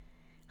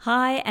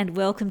Hi and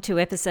welcome to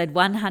episode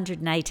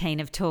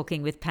 118 of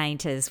Talking with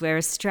Painters, where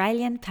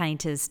Australian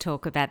painters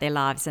talk about their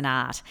lives and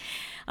art.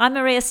 I'm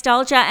Maria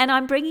Stolja and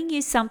I'm bringing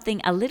you something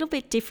a little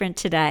bit different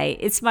today.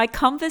 It's my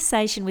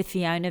conversation with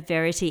Fiona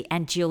Verity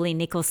and Julie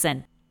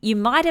Nicholson. You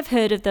might have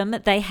heard of them.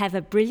 They have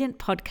a brilliant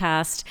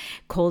podcast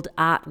called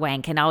Art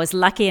Wank, and I was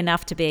lucky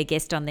enough to be a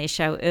guest on their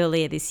show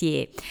earlier this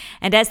year.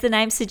 And as the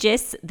name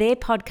suggests, their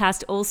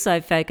podcast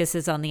also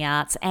focuses on the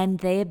arts, and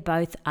they're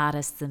both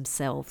artists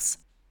themselves.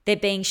 They're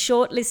being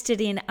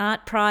shortlisted in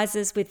art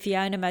prizes, with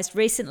Fiona most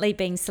recently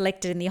being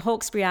selected in the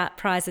Hawkesbury Art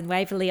Prize and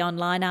Waverley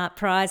Online Art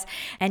Prize.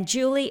 And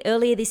Julie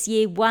earlier this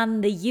year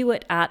won the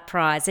Hewitt Art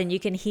Prize, and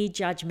you can hear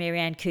Judge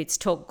Marianne Coots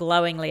talk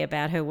glowingly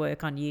about her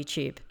work on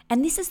YouTube.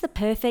 And this is the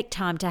perfect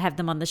time to have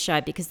them on the show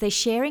because they're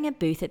sharing a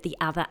booth at the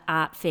Other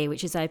Art Fair,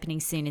 which is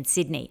opening soon in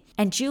Sydney.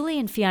 And Julie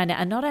and Fiona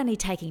are not only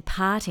taking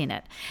part in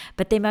it,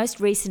 but their most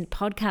recent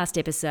podcast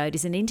episode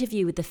is an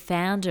interview with the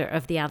founder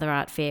of the Other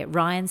Art Fair,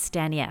 Ryan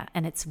Stanier,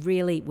 and it's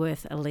really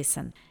worth a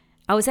listen.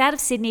 I was out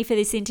of Sydney for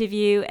this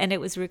interview and it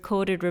was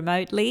recorded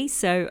remotely,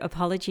 so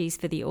apologies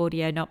for the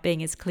audio not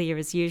being as clear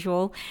as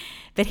usual.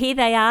 But here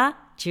they are,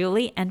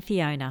 Julie and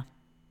Fiona.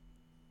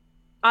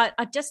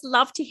 I'd just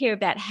love to hear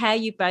about how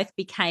you both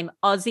became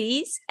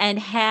Aussies and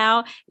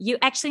how you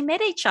actually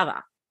met each other.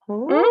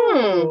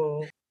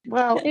 Well,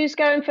 who's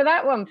going for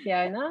that one,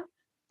 Fiona?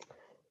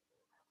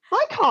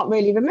 I can't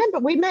really remember.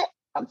 We met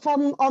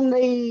on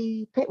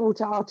the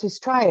Pittwater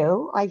Artist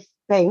Trail, I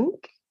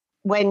think,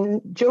 when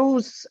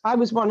Jules, I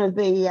was one of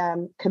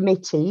the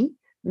committee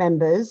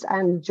members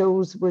and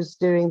Jules was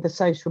doing the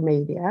social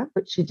media,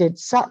 which she did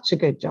such a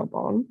good job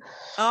on.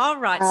 All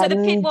right. So the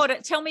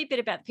Pittwater, tell me a bit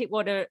about the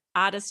Pittwater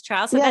Artist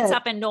Trail. So that's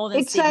up in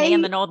northern Sydney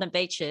and the Northern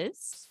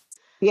Beaches.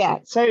 Yeah.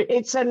 So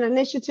it's an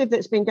initiative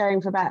that's been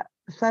going for about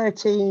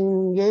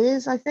 13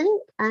 years, I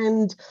think.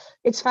 And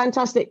it's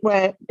fantastic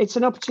where it's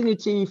an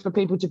opportunity for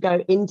people to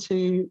go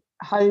into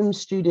home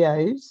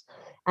studios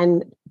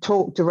and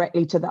talk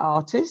directly to the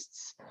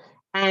artists.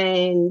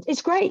 And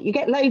it's great. You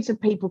get loads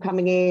of people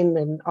coming in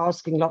and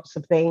asking lots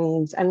of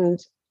things. And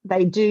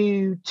they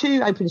do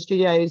 2 open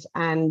studios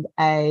and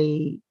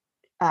a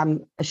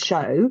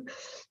show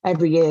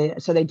every year.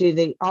 So they do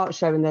the art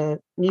show in the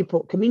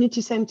Newport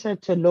Community Centre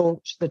to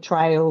launch the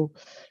trail,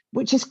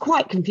 which is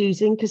quite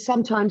confusing because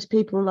sometimes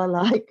people are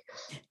like,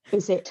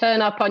 is it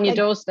turn up on your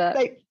doorstep?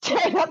 They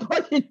turn up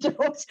on your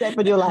doorstep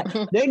and you're like,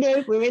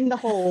 no, we're in the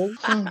hall.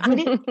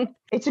 But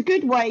it's a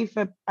good way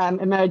for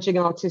emerging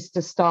artists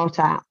to start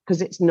out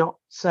because it's not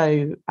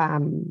so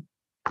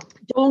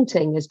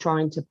daunting as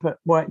trying to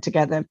work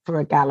together for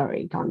a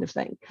gallery kind of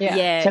thing.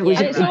 Yeah. So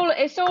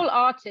it's all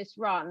artist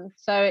run.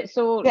 So it's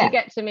all you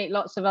get to meet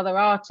lots of other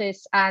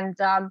artists and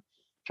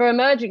for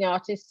emerging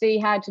artists, see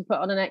how to put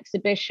on an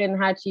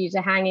exhibition, how to use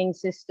a hanging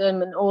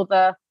system and all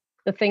the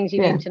things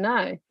you need to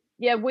know.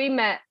 Yeah, we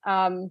met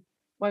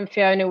when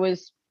Fiona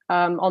was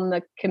on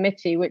the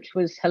committee, which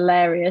was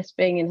hilarious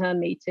being in her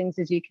meetings,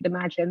 as you can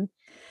imagine.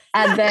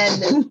 And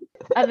then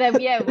I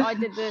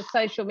did the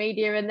social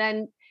media, and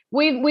then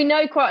we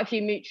know quite a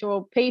few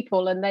mutual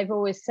people, and they've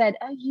always said,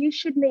 "Oh, you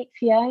should meet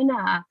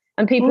Fiona."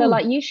 And people are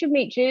like, "You should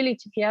meet Julie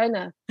to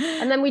Fiona."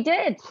 And then we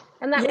did,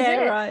 and that was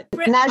it. Right.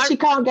 Now she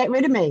can't get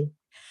rid of me.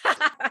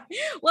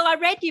 Well, I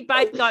read you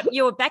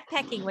were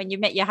backpacking when you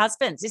met your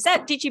husbands.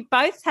 Did you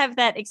both have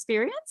that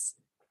experience?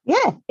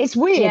 Yeah, it's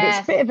weird. Yeah.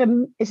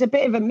 It's a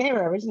bit of a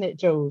mirror, isn't it,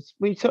 Jules?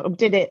 We sort of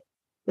did it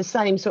the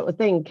same sort of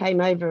thing, came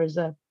over as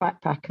a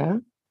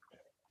backpacker.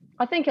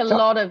 I think a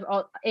lot of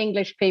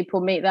English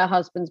people meet their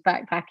husbands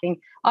backpacking.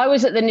 I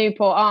was at the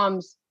Newport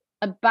Arms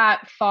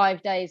about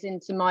 5 days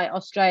into my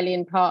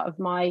Australian part of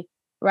my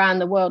round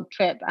the world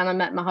trip, and I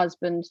met my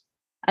husband.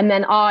 And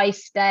then I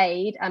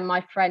stayed and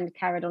my friend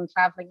carried on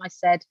traveling. I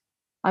said,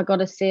 I got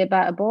to see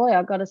about a boy.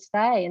 I got to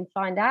stay and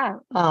find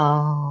out.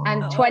 Oh.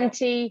 And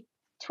 20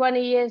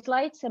 years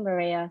later,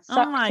 Maria.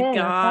 Oh my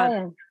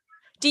God.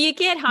 Do you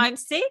get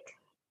homesick?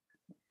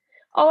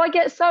 Oh, I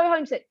get so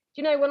homesick.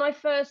 Do you know, when I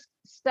first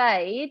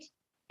stayed,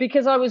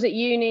 because I was at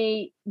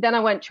uni, then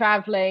I went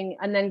traveling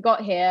and then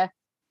got here,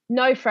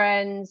 no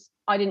friends.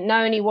 I didn't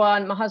know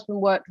anyone. My husband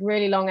worked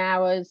really long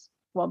hours.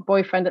 Well,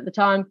 boyfriend at the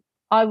time.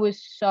 I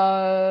was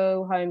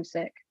so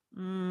homesick.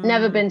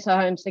 Never been so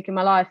homesick in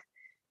my life.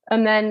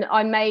 And then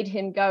I made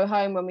him go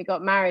home when we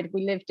got married.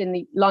 We lived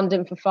in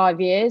London for 5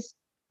 years.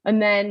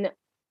 And then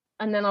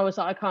I was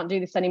like, I can't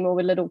do this anymore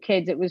with little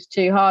kids. It was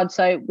too hard.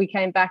 So we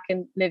came back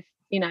and lived,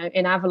 in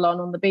Avalon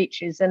on the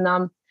beaches. And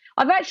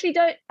I've actually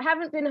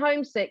haven't been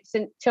homesick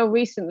till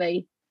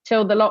recently,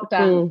 till the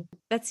lockdown.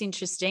 That's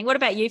interesting. What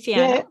about you,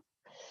 Fiona? Yeah.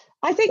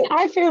 I think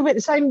I feel a bit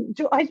the same.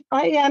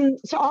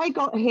 So I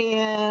got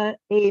here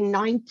in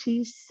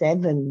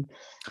 97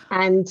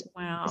 and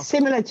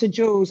similar to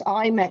Jules,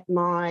 I met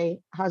my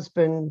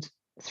husband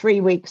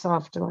 3 weeks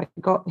after I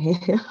got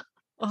here.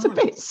 It's a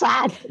bit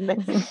sad.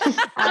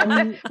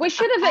 We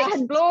should have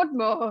explored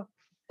more.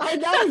 I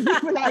know. You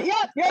were like,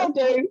 you'll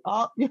do.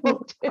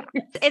 You'll do.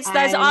 It's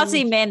those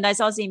Aussie men,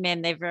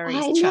 they're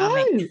very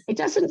charming. It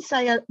doesn't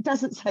say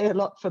a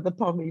lot for the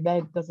pommy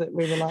men, does it?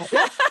 We were like,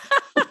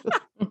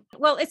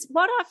 Well, it's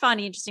what I find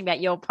interesting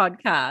about your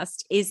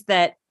podcast is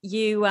that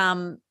you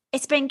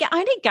it's been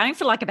only going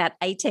for like about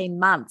 18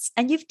 months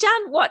and you've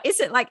done, what is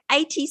it, like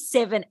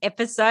 87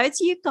 episodes?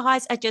 You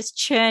guys are just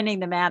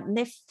churning them out and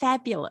they're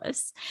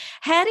fabulous.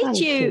 How did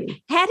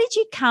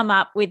you come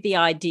up with the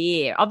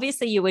idea?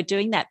 Obviously you were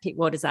doing that Pitt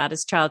Waters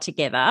Artist Trail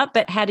together,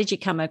 but how did you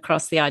come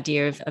across the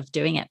idea of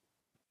doing it?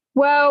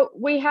 Well,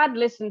 we had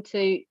listened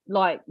to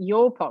like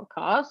your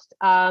podcast,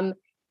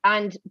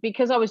 and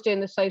because I was doing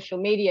the social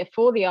media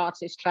for the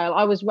Artist Trail,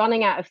 I was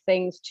running out of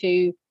things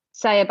to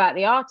say about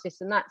the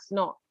artist, and that's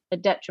not a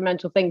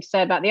detrimental thing to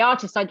say about the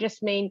artist. I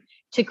just mean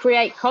to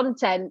create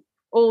content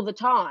all the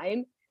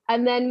time.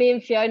 And then me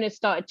and Fiona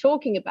started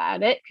talking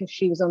about it because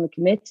she was on the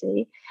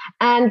committee.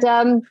 And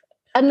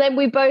then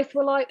we both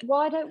were like,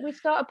 why don't we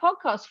start a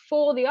podcast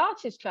for the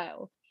Artist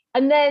Trail?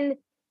 And then,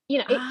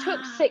 it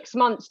took 6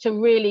 months to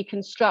really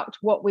construct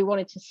what we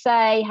wanted to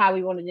say, how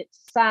we wanted it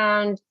to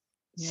sound.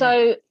 Yeah.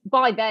 So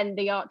by then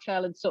the art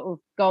trail had sort of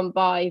gone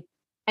by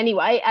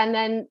anyway. And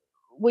then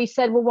we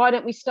said, well, why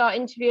don't we start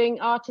interviewing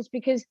artists?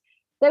 Because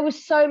there were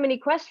so many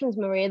questions,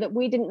 Maria, that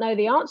we didn't know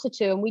the answer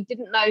to, and we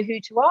didn't know who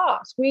to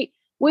ask. We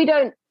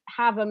don't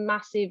have a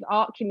massive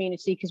art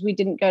community because we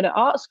didn't go to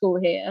art school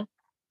here.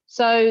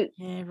 So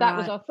that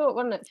was our thought,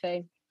 wasn't it,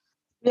 Fee?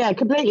 Yeah,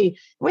 completely.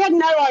 We had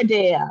no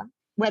idea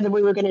whether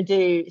we were going to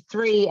do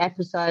 3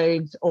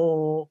 episodes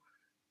or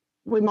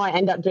we might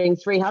end up doing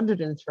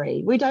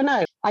 303. We don't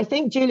know. I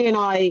think Julie and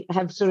I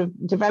have sort of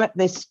developed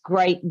this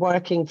great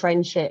working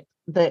friendship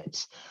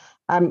that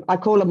I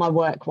call her my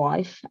work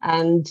wife.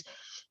 And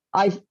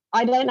I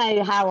don't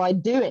know how I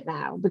do it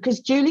now because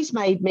Julie's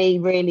made me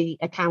really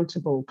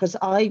accountable because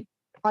I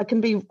can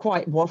be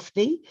quite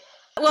wafty.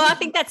 Well, I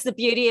think that's the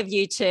beauty of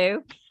you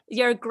two.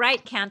 You're a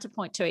great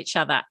counterpoint to each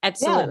other.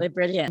 Absolutely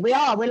brilliant. We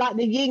are. We're like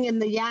the yin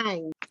and the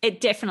yang.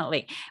 It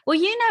definitely. Well,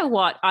 you know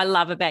what I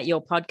love about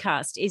your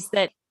podcast is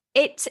that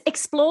it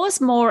explores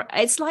more.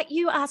 It's like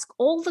you ask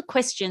all the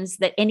questions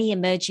that any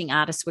emerging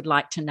artist would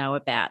like to know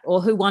about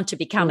or who want to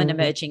become an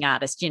emerging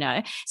artist,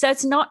 So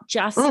it's not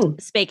just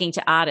speaking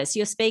to artists.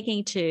 You're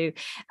speaking to,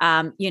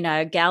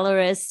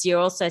 gallerists. You're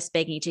also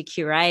speaking to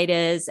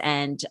curators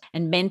and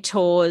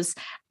mentors.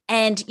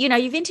 And,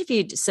 you've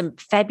interviewed some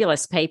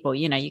fabulous people,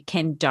 you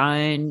Ken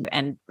Doan,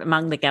 and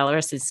among the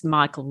gallerists is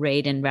Michael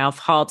Reed and Ralph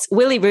Hobbs.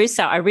 Willie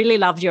Russo, I really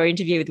loved your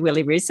interview with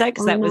Willie Russo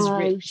because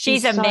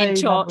she's a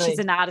mentor. Lovely. She's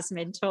an artist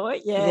mentor.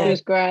 Yeah.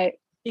 She's great.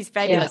 She's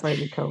fabulous. Yeah,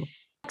 really cool.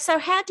 So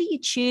how do you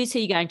choose who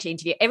you're going to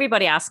interview?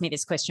 Everybody asks me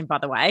this question, by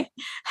the way.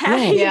 How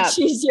do you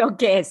choose your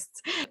guests?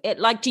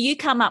 Do you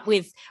come up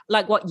with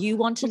like what you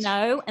want to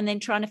know and then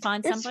trying to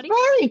find somebody?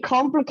 It's very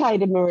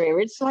complicated, Maria.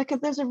 It's like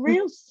there's a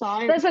real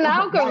science. There's an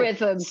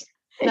algorithm.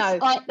 No,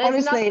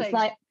 honestly, it's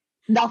like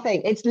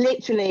nothing. It's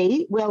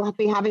literally we'll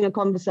be having a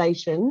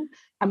conversation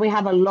and we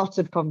have a lot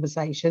of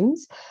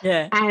conversations.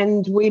 Yeah.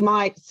 And we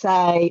might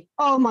say,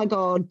 oh, my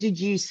God, did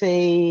you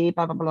see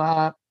blah, blah,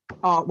 blah.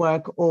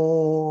 Artwork,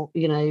 or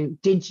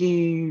did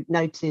you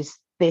notice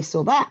this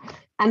or that?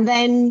 And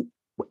then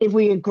if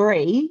we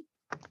agree,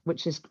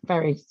 which is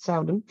very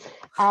seldom,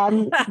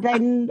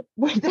 then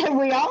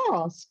we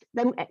ask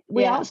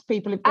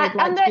people if they'd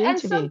like to be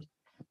interviewed.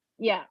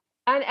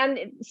 And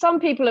some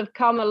people have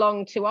come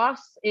along to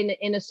us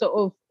in a sort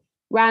of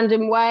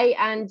random way,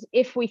 and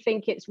if we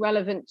think it's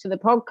relevant to the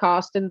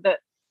podcast, and that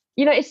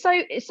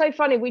it's so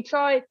funny, we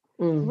try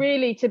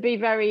really to be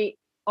very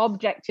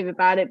objective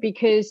about it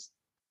because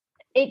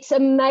it's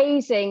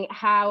amazing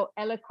how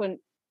eloquent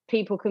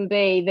people can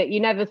be that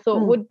you never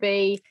thought would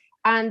be,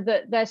 and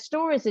that their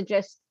stories are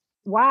just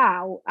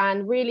wow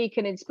and really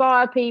can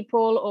inspire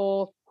people,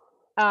 or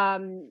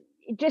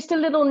just a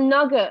little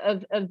nugget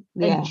of a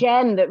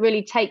gem that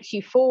really takes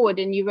you forward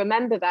and you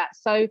remember that.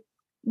 So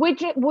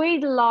we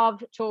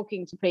love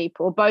talking to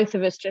people, both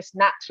of us, just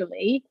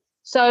naturally.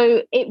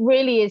 So it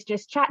really is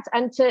just chat,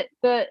 and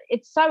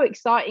it's so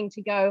exciting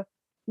to go,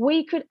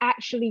 we could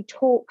actually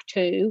talk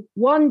to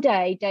one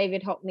day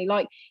David Hockney.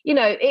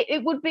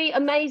 It would be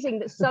amazing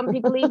that some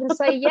people even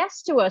say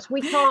yes to us.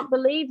 We can't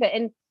believe it.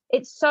 And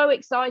it's so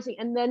exciting.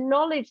 And the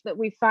knowledge that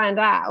we've found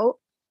out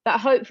that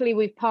hopefully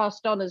we've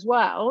passed on as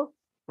well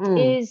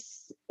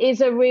is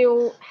a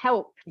real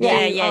help.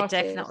 Yeah,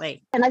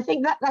 definitely. And I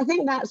think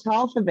that's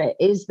half of it,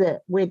 is that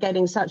we're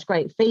getting such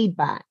great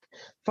feedback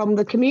from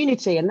the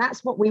community. And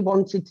that's what we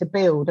wanted to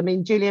build. I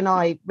mean, Julie and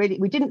I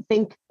we didn't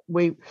think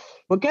we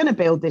were going to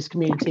build this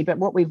community, but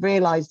what we've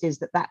realized is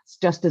that that's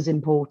just as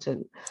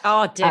important.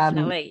 Oh,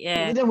 definitely.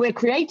 We're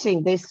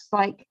creating this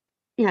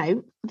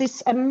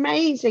this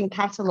amazing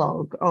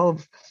catalogue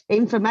of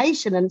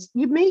information, and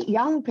you meet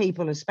young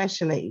people,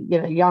 especially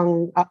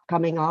young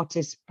upcoming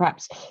artists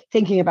perhaps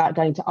thinking about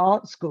going to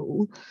art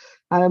school.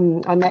 I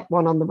met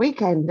one on the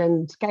weekend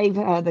and gave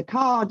her the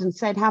card and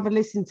said, have a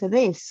listen to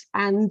this,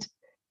 and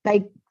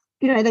they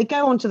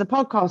go onto the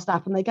podcast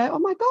app and they go, oh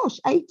my gosh,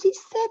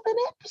 87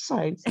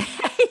 episodes.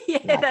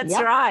 That's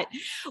right.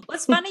 Well,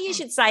 it's funny you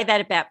should say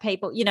that about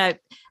people,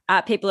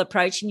 people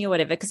approaching you or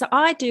whatever, because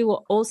I do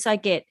also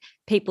get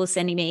people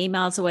sending me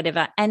emails or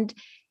whatever. And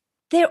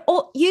they're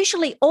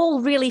usually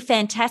all really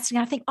fantastic.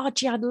 I think, oh,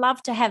 gee, I'd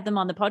love to have them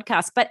on the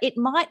podcast, but it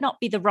might not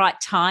be the right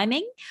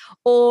timing.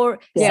 Or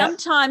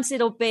sometimes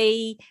it'll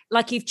be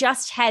like you've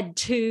just had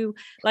two,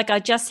 like I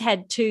just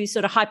had two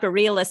sort of hyper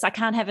realists. I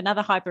can't have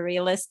another hyper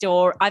realist,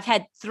 or I've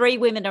had 3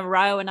 women in a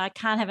row and I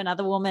can't have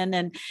another woman.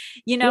 And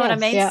you know what I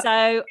mean? Yeah.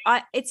 So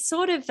it's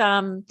sort of,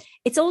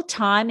 it's all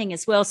timing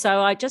as well.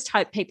 So I just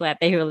hope people out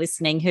there who are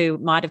listening who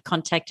might have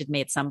contacted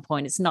me at some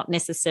point, it's not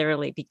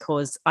necessarily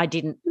because I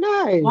didn't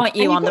want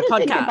you on the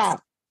podcast.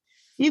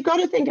 You've got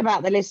to think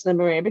about the listener,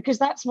 Maria, because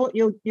that's what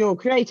you're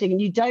creating,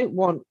 and you don't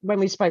want. When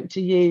we spoke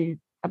to you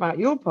about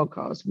your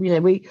podcast, you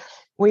know,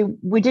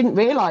 we didn't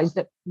realise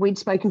that we'd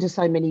spoken to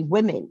so many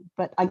women.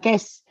 But I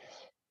guess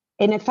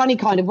in a funny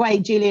kind of way,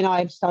 Julie and I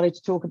have started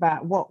to talk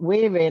about what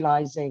we're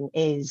realising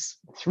is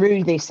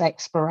through this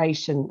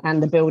exploration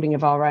and the building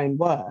of our own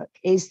work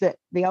is that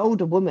the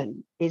older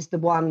woman is the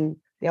one,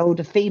 the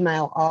older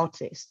female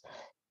artist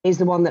is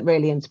the one that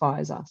really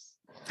inspires us.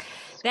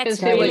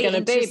 That's who we're going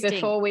to be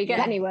before we get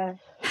anywhere.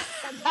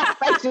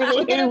 That's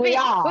basically who we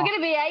are. We're going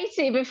to be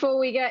 80 before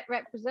we get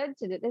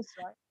represented at this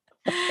rate.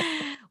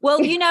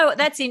 Well, you know,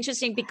 that's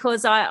interesting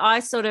because I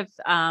sort of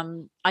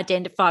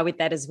identify with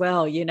that as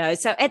well, you know.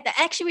 So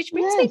actually, which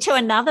brings me to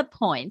another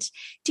point.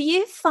 Do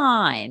you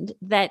find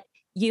that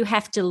you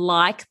have to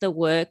like the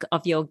work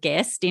of your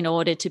guest in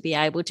order to be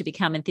able to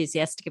become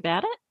enthusiastic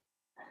about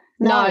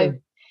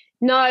it?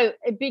 No,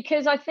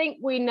 because I think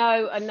we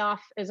know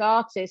enough as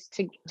artists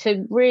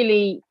to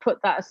really put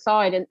that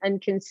aside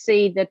and can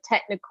see the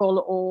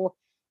technical or,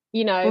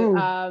 you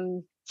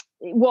know,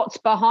 what's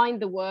behind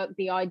the work,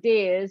 the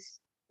ideas.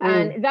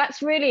 And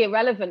that's really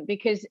irrelevant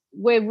because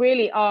we're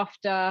really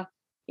after,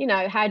 you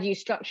know, how do you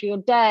structure your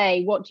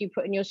day? What do you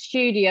put in your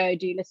studio?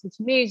 Do you listen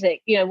to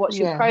music? You know, what's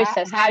your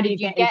process? How did you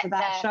get into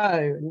that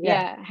show?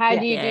 How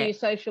do you do your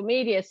social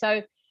media?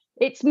 So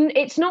it's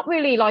not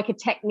really like a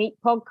technique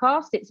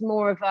podcast. It's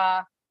more of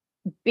a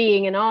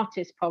being an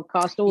artist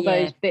podcast, all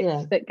those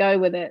bits that go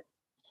with it.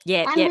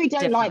 Yeah. And we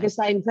don't like the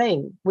same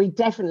thing. We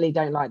definitely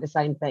don't like the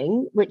same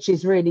thing, which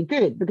is really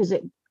good because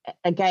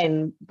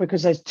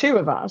because there's 2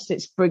 of us,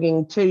 it's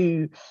bringing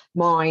 2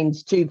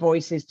 minds, 2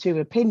 voices, 2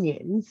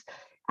 opinions.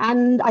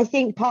 And I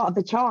think part of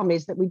the charm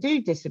is that we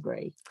do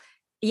disagree.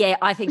 Yeah,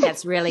 I think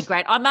that's really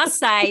great. I must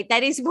say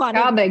that is one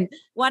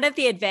of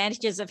the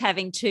advantages of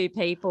having 2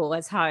 people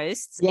as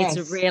hosts. Yes.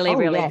 It's really,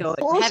 really good.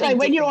 Also,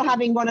 when you're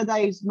having one of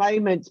those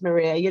moments,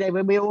 Maria, you know,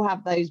 when we all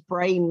have those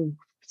brain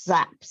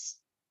zaps,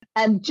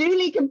 and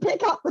Julie can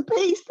pick up the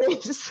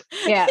pieces.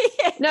 Yeah.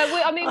 No,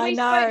 we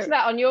spoke to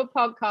that on your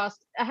podcast.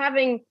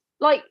 Having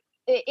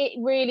it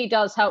really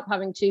does help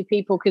having 2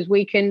 people because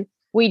we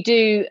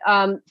do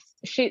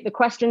shoot the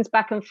questions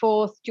back and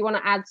forth. Do you want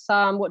to add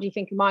some? What do you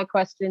think of my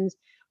questions?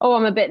 Oh,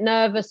 I'm a bit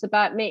nervous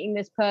about meeting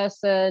this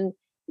person.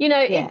 You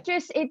know,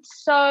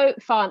 it's so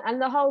fun.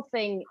 And the whole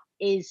thing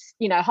is,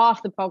 you know,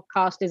 half the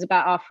podcast is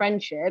about our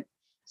friendship.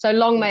 So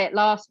long may it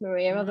last,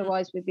 Maria,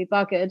 otherwise we'd be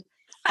buggered.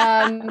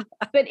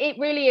 But it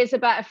really is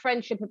about a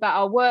friendship, about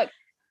our work.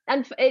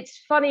 And it's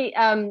funny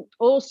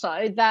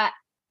also that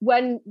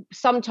when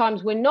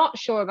sometimes we're not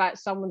sure about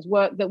someone's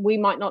work that we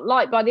might not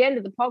like, by the end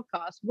of the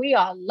podcast, we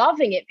are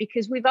loving it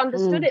because we've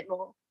understood it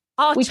more.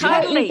 Oh, we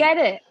totally get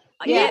it.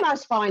 Yeah. You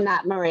must find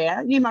that,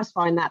 Maria. You must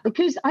find that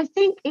because I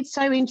think it's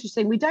so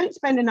interesting. We don't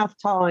spend enough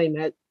time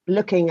at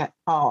looking at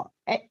art,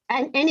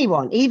 and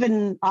anyone,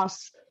 even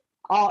us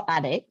art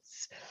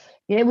addicts.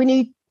 You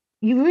know,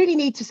 you really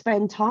need to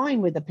spend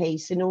time with a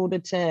piece in order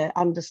to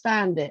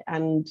understand it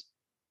and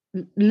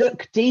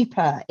look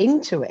deeper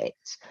into it.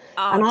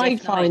 Oh, and definitely. I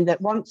find that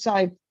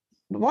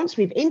once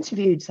we've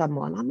interviewed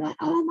someone, I'm like,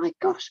 oh my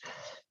gosh,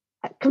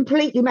 that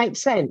completely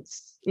makes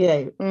sense.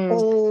 You know,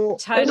 or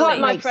totally. It was like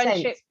my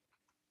friendship. Sense.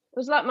 It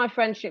was like my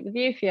friendship with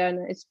you,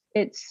 Fiona.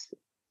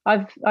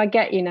 I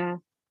get you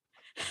now.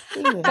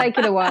 It's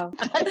taken a while.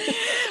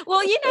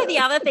 Well, you know, the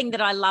other thing that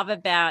I love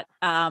about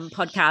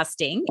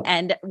podcasting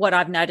and what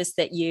I've noticed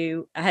that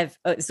you have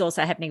is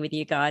also happening with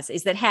you guys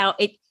is that how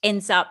it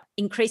ends up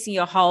increasing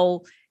your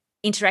whole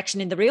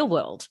interaction in the real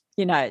world,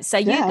 you know. So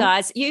you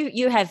guys,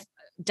 you have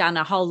done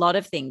a whole lot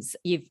of things.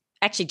 You've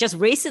actually just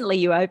recently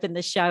you opened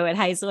the show at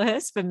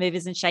Hazelhurst for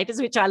Movers and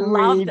Shapers, which I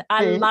loved.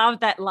 I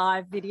loved that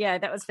live video.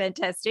 That was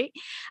fantastic.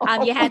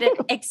 You had an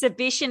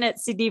exhibition at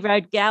Sydney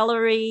Road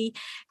Gallery,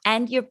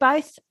 and you're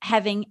both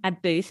having a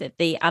booth at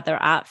the other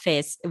art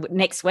fairs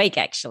next week,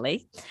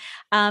 actually.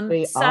 How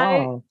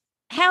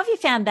have you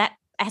found that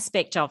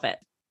aspect of it,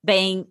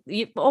 being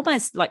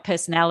almost like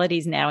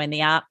personalities now in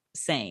the art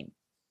scene?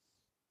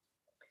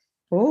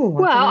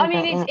 Well, I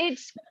mean,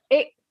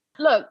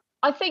 look,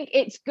 I think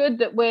it's good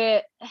that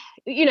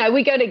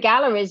we go to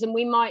galleries and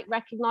we might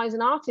recognize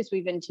an artist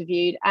we've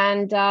interviewed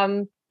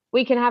and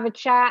we can have a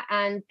chat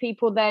and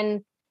people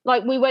then,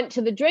 like we went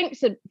to the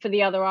drinks for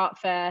the other art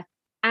fair,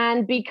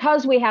 and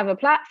because we have a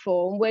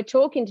platform, we're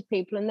talking to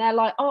people and they're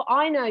like, oh,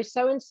 I know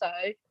so-and-so.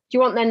 Do you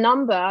want their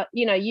number?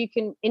 You know, you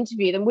can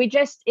interview them. We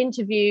just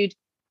interviewed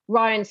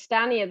Ryan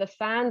Stanier, the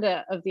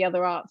founder of the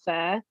other art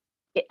fair.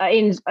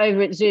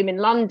 over at Zoom in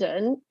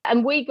London,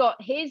 and we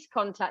got his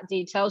contact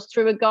details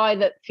through a guy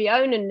that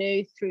Fiona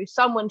knew through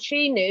someone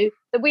she knew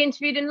that we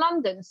interviewed in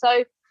London.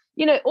 So,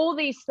 all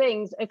these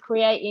things are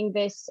creating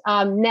this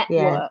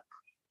network,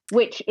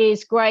 which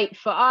is great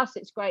for us.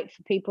 It's great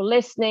for people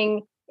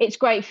listening. It's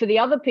great for the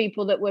other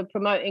people that we're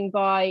promoting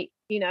by,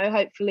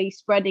 hopefully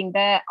spreading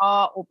their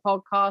art or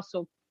podcasts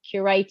or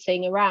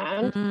curating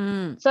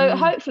around. So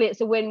hopefully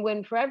it's a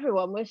win-win for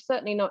everyone. We're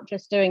certainly not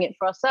just doing it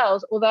for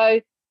ourselves, although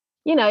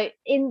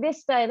in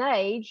this day and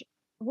age,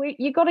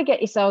 you got to get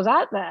yourselves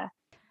out there.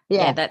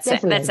 Yeah, that's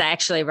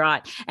actually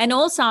right. And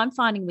also I'm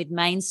finding with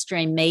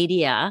mainstream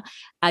media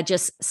are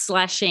just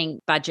slashing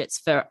budgets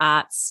for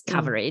arts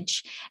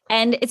coverage.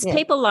 And it's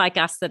people like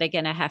us that are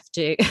going to have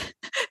to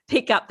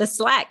pick up the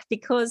slack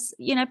because,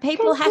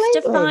 people have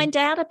to find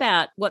out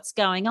about what's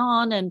going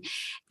on. And,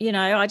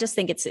 I just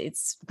think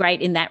it's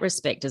great in that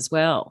respect as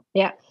well.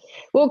 Yeah.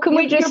 Well, can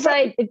we just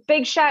say a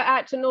big shout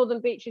out to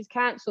Northern Beaches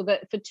Council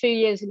that for 2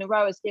 years in a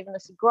row has given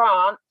us a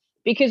grant,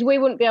 because we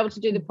wouldn't be able to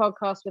do the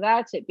podcast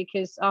without it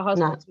because our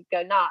husbands would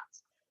go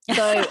nuts.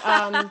 So,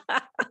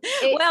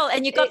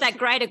 and you got that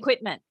great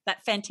equipment,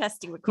 that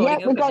fantastic recording.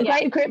 Yeah, we've got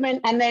great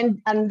equipment,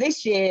 and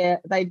this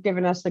year they've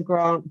given us a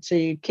grant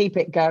to keep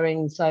it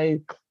going. So,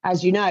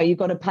 as you know, you've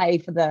got to pay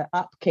for the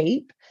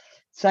upkeep.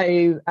 So,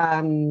 you've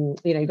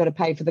got to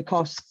pay for the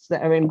costs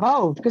that are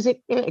involved because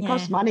it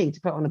costs money to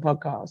put on a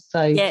podcast.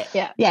 So,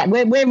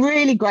 we're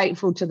really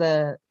grateful to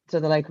the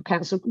local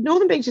council.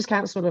 Northern Beaches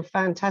Council are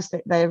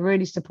fantastic. They're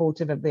really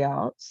supportive of the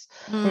arts.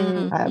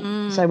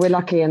 So we're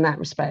lucky in that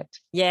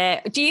respect.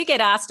 Yeah. Do you get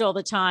asked all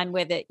the time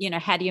whether,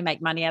 how do you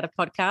make money out of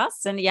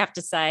podcasts? And you have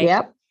to say,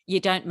 you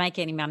don't make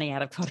any money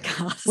out of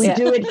podcasts. We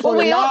do it for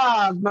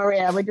love,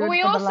 Maria.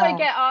 We also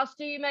get asked,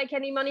 do you make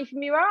any money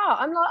from your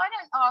art? I'm like, I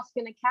don't ask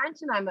an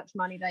accountant how much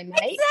money they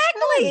make.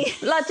 Exactly.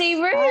 Bloody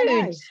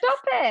rude. Stop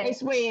it.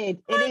 It's weird.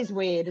 It is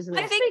weird, isn't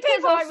it? I think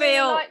people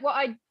feel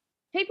like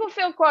people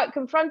feel quite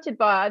confronted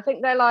by it. I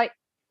think they're like,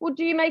 well,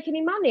 do you make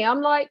any money?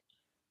 I'm like,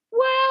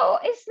 well,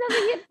 it's none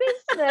of your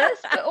business.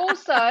 But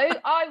also,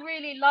 I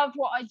really love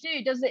what I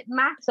do. Does it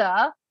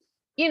matter?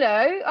 I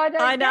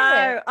don't I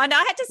know.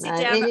 I had to sit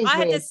down. I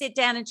had weird. to sit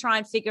down and try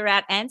and figure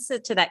out answer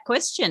to that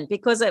question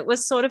because it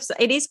was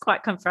it is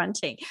quite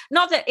confronting.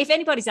 Not that if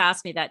anybody's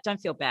asked me that, don't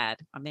feel bad.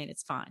 I mean,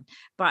 it's fine.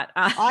 But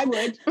I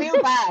would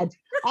feel bad.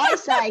 I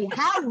say,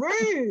 how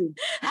rude.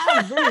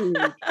 How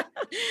rude.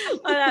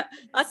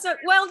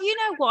 Well, you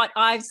know what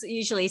I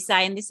usually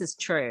say, and this is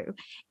true,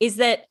 is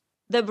that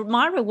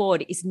my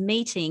reward is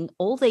meeting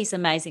all these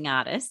amazing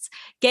artists,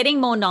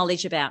 getting more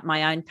knowledge about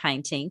my own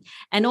painting,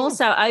 and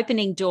also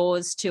opening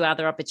doors to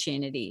other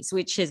opportunities,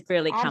 which has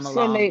really come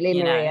along.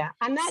 Absolutely, Maria.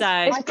 And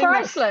it's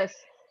priceless.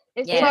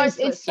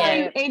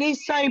 It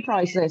is so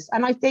priceless.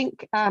 And I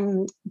think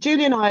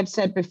Julie and I have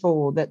said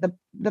before that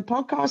the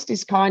podcast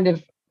is kind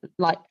of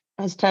like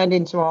has turned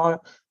into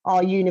our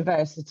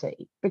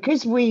university,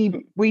 because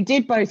we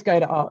did both go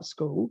to art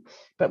school,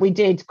 but we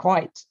did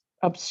quite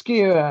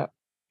obscure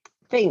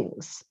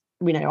things.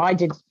 I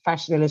did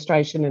fashion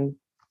illustration and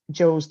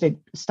Jules did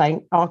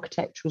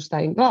architectural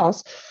stained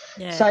glass.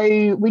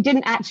 So we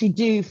didn't actually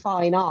do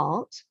fine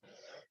art,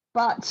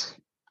 but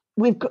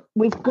we've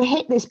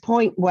hit this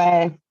point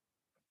where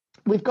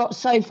we've got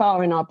so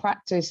far in our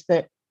practice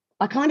that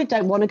I kind of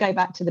don't want to go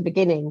back to the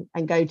beginning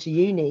and go to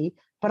uni,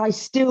 but I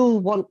still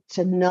want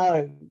to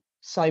know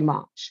so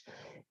much.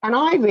 And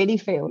I really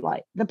feel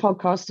like the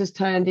podcast has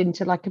turned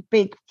into like a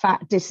big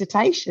fat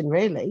dissertation,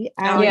 really.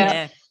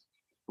 And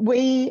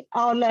we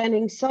are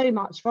learning so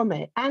much from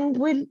it, and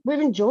we're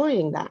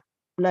enjoying that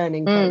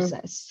learning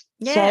process.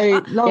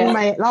 So long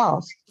may it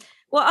last.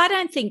 Well, I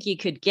don't think you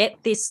could get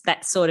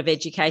that sort of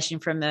education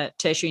from a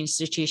tertiary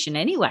institution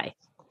anyway.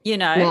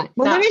 No.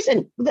 Well, there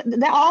isn't.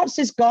 The arts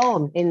is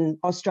gone in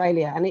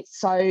Australia, and it's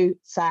so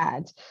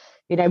sad.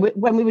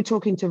 When we were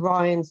talking to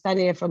Ryan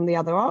Stenier from the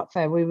other art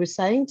fair, we were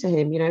saying to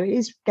him, it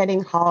is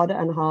getting harder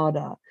and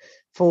harder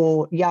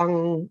for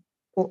young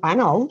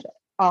and old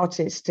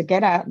artists to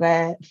get out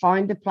there,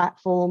 find a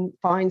platform,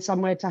 find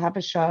somewhere to have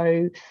a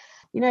show.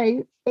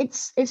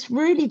 It's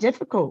really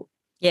difficult.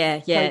 For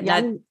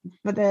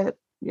the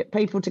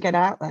people to get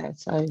out there.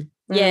 So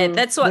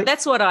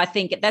that's what I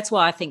think. That's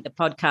why I think the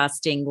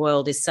podcasting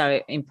world is so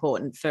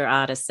important for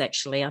artists.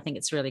 Actually, I think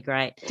it's really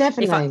great.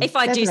 Definitely, if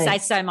I do say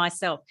so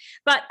myself.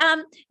 But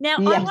now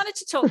I wanted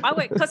to talk.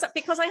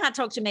 Because I can't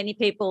talk to many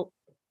people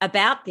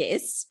about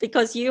this,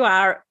 because you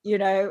are,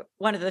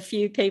 one of the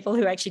few people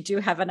who actually do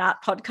have an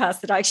art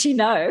podcast that I actually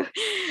know.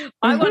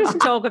 I want to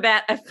talk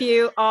about a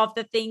few of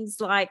the things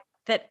like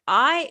that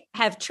I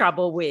have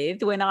trouble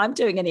with when I'm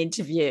doing an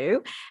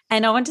interview,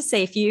 and I want to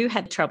see if you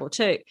had trouble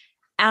too.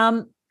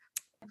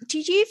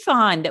 Did you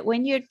find that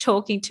when you're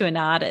talking to an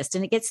artist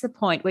and it gets to the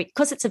point where,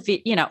 because it's a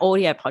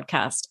audio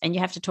podcast and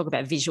you have to talk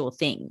about visual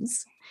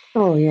things.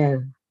 Oh yeah.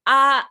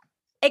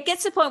 It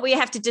gets to the point where you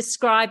have to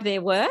describe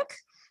their work.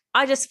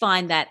 I just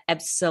find that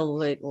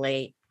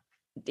absolutely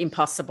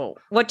impossible.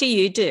 What do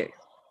you do?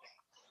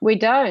 We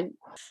don't.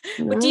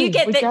 Well, do you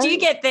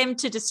get them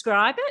to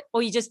describe it,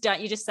 or you just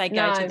don't? You just say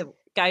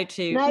go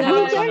to.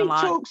 No, we don't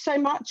talk so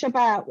much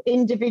about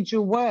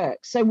individual work.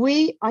 So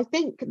I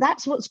think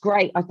that's what's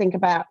great, I think,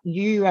 about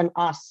you and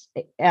us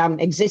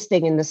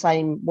existing in the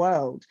same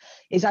world,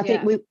 is I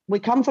think we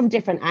come from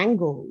different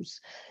angles.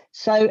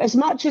 So as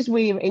much as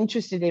we are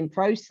interested in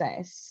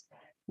process,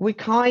 we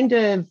kind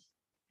of,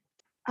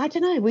 I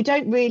don't know, we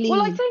don't really.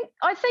 Well,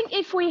 I think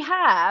if we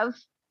have,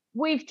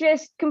 we've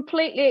just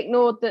completely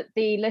ignored that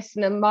the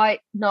listener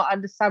might not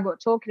understand what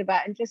we're talking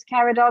about and just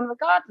carried on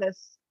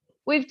regardless.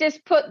 We've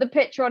just put the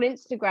picture on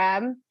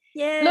Instagram.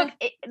 Yeah.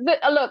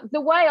 Look,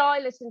 the way I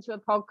listen to a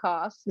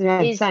podcast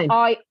is same.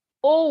 I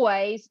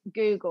always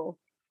Google.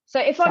 So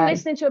if I'm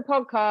listening to a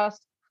podcast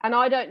and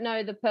I don't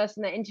know the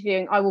person they're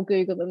interviewing, I will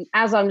Google them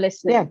as I'm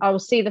listening. Yeah. I will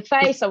see the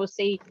face, I will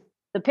see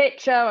the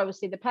picture, I will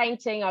see the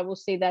painting, I will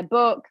see their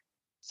book.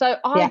 So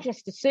I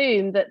just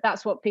assume that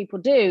that's what people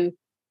do.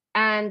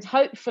 And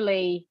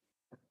hopefully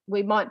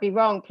we might be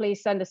wrong.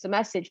 Please send us a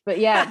message. But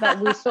that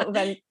we sort of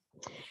then...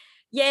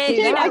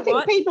 Yeah, I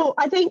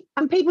think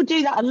people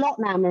do that a lot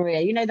now,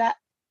 Maria. You know, that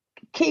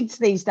kids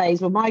these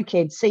days, well, my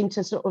kids seem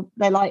to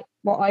they're like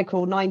what I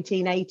call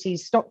 1980s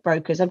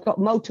stockbrokers. They've got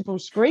multiple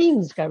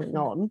screens going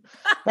on.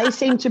 They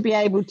seem to be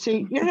able to,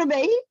 you know what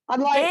I mean?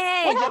 I'm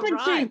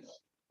like,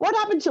 what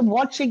happened to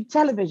watching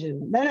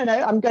television? No.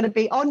 I'm going to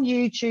be on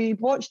YouTube,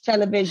 watch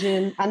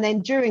television, and then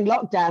during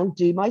lockdown,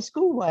 do my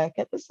schoolwork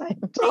at the same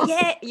time.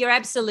 Yeah, you're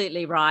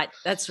absolutely right.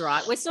 That's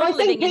right. We're sort of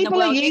living in the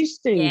world. People are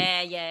used to.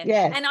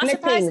 Yeah. And I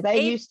suppose they're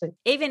used to.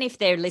 Even if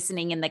they're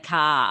listening in the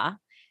car,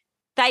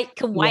 they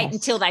can wait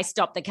until they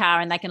stop the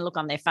car and they can look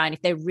on their phone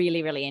if they're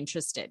really, really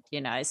interested,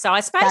 you know. So I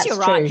suppose you're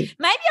right. True.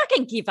 Maybe I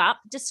can give up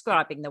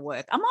describing the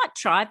work. I might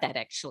try that,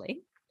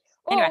 actually.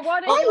 Anyway,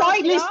 I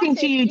like listening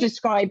to you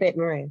describe it,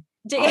 Maria.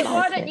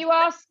 Why don't you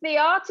ask the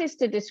artist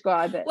to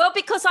describe it? Well,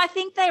 because I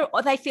think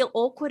they feel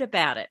awkward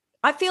about it.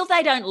 I feel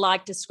they don't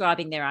like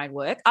describing their own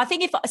work. I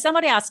think if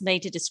somebody asked me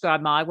to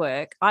describe my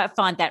work, I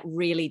find that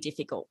really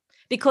difficult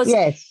because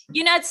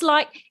you know it's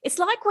like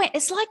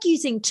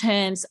using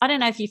terms. I don't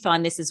know if you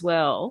find this as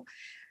well.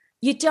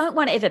 You don't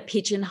want to ever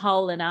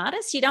pigeonhole an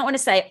artist. You don't want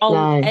to say,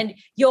 and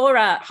you're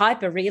a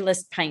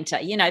hyper-realist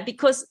painter, you know,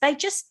 because they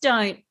just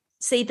don't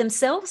see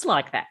themselves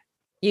like that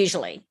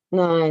usually.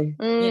 No,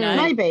 you know,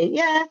 maybe,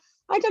 yeah.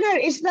 I don't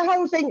know. It's the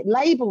whole thing.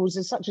 Labels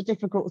is such a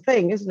difficult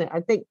thing, isn't it? I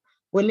think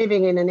we're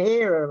living in an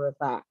era of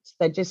that.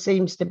 There just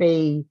seems to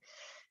be,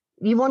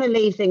 you want to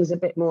leave things a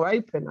bit more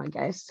open, I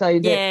guess, so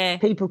that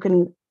people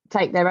can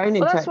take their own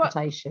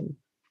interpretation.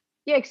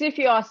 Because if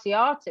you ask the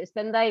artist,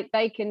 then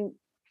they can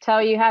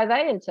tell you how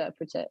they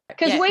interpret it.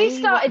 Because we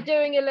started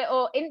doing a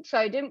little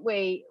intro, didn't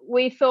we?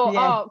 We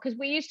thought, because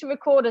we used to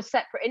record a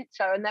separate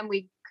intro and then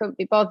we couldn't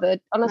be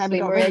bothered.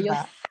 Honestly,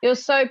 Maria, you're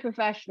so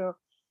professional.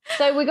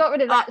 So we got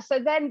rid of that. So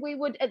then we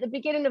would, at the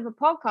beginning of a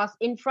podcast,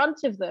 in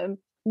front of them,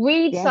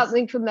 read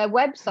something from their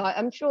website.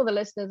 I'm sure the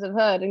listeners have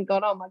heard and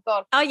gone, oh my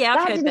God. Oh, yeah,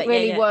 that didn't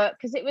really work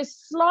because it was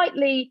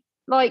slightly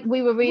like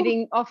we were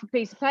reading off a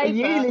piece of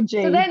paper.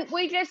 So then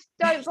we just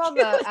don't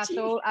bother at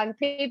all, and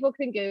people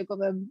can Google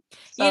them.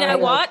 So, you know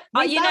what?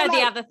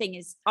 The other thing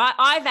is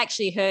I've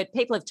actually heard,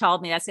 people have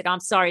told me, I said, I'm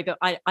sorry, but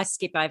I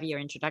skip over your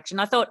introduction.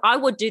 I thought I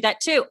would do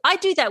that too. I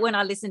do that when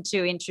I listen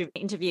to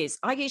interviews.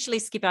 I usually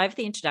skip over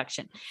the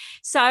introduction.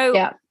 So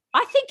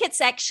I think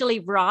it's actually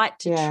right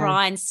to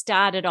try and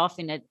start it off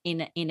in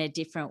a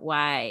different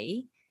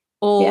way.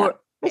 Or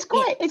it's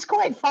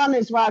quite fun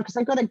as well because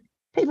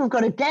people have got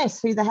to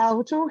guess who the hell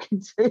we're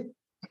talking to.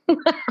 Well,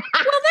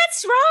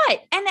 that's right.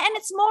 And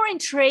it's more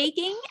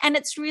intriguing and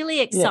it's really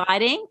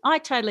exciting. Yeah. I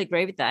totally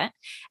agree with that.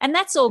 And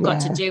that's all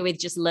got to do with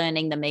just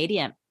learning the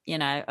medium, you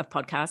know, of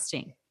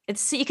podcasting.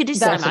 You could do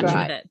so much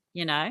with it,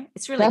 you know.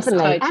 It's really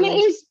definitely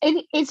exciting.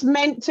 And it's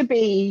meant to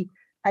be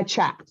a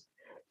chat.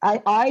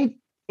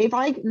 If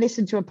I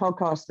listen to a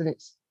podcast and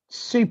it's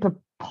super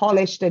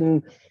polished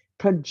and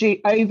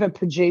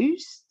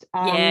overproduced,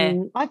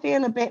 I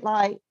feel a bit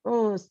like,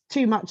 it's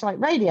too much like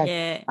radio.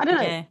 I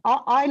don't know.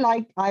 I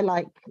like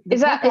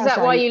is that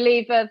why you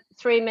leave a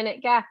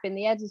 3-minute gap in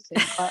the editing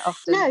quite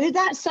often? No,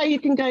 that's so you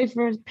can go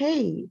for a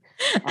pee.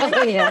 You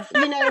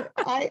know,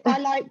 I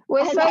like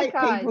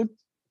people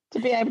to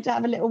be able to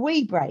have a little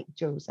wee break,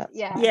 Jules. That's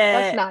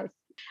nice.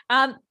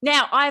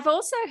 Now, I've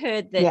also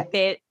heard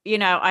that you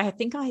know, I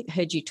think I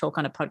heard you talk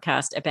on a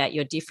podcast about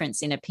your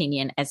difference in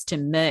opinion as to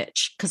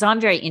merch, because I'm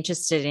very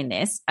interested in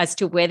this as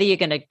to whether you're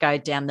going to go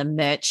down the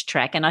merch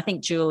track. And I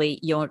think, Julie,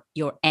 you're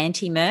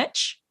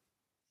anti-merch.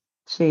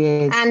 She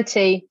is.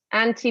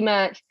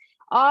 Anti-merch.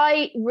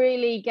 I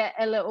really get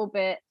a little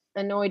bit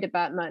annoyed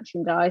about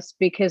merchandise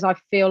because I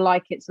feel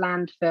like it's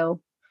landfill,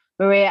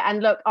 Maria.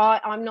 And look,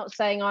 I'm not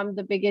saying I'm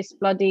the biggest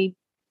bloody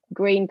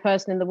green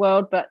person in the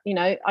world, but, you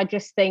know, I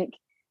just think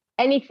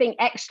anything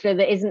extra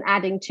that isn't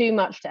adding too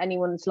much to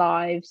anyone's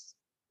lives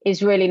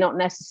is really not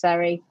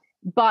necessary.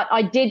 But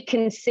I did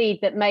concede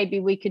that maybe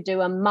we could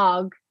do a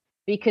mug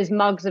because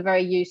mugs are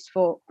very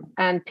useful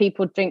and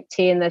people drink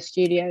tea in their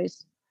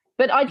studios.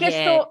 But I just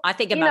thought, I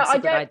think a mug's a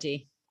good idea.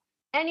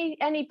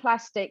 any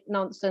plastic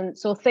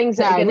nonsense or things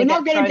that No, are going we're to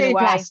not get going thrown to do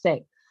away.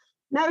 plastic.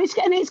 No,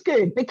 it's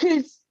good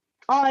because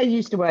I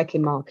used to work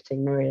in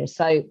marketing, Maria,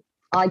 so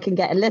I can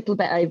get a little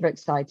bit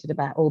overexcited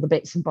about all the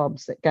bits and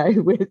bobs that go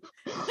with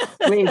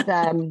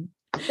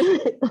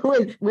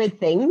with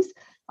things.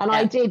 And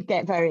I did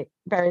get very,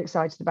 very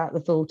excited about the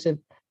thought of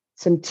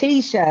some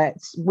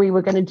T-shirts. We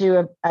were going to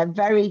do a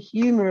very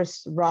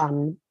humorous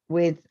run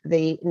with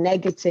the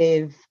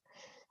negative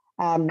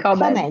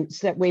comments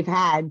that we've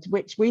had,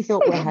 which we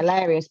thought were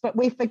hilarious. But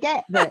we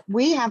forget that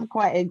we have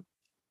quite a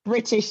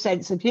British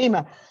sense of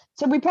humour.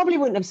 So we probably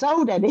wouldn't have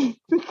sold any.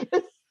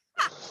 Because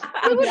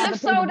we wouldn't have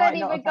sold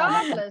any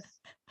regardless.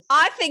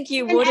 I think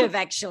you would have,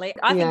 actually.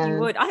 I think you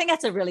would. I think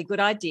that's a really good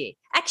idea.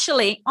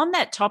 Actually, on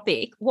that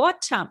topic, well,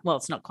 it's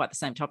not quite the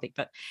same topic,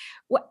 but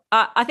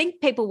I think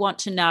people want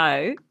to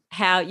know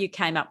how you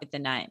came up with the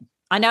name.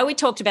 I know we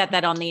talked about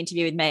that on the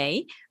interview with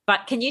me,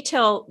 but can you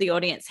tell the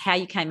audience how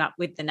you came up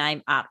with the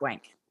name Art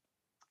Wank?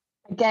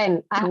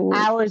 Again,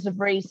 hours of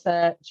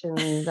research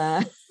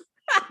and...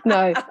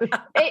 No,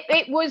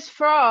 it was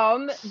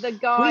from the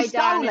guy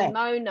down in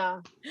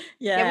Mona.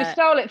 Yeah, we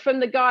stole it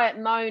from the guy at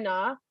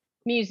Mona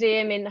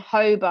Museum in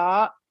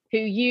Hobart, who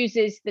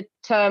uses the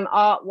term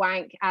art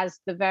wank as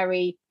the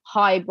very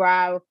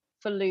highbrow,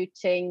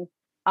 faluting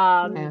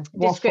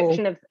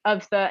description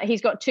of the.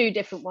 He's got two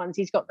different ones.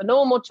 He's got the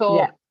normal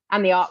talk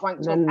and the art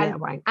wank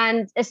talk,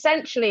 and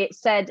essentially it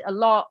said a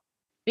lot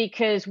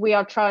because we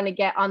are trying to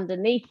get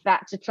underneath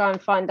that to try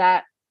and find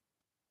out.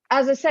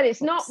 As I said,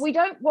 it's not, we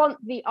don't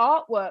want the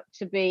artwork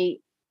to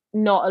be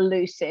not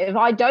elusive.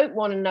 I don't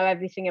want to know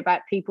everything about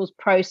people's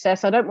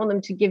process. I don't want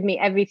them to give me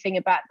everything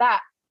about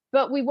that.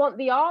 But we want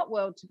the art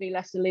world to be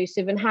less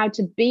elusive, and how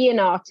to be an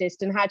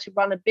artist and how to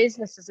run a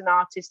business as an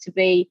artist to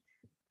be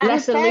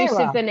less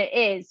elusive than it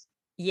is.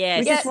 Yes.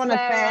 We just want a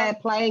fair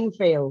playing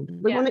field.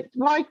 We want it,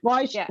 why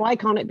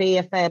can't it be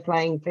a fair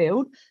playing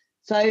field?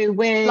 So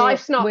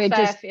life's not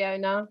fair,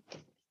 Fiona.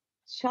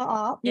 Shut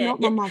up, you're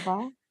not my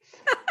mother.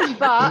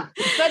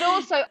 but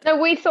also,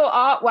 no, we thought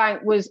Art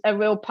Wank was a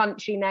real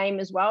punchy name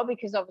as well,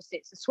 because obviously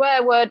it's a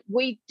swear word.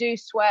 We do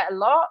swear a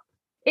lot.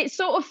 It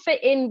sort of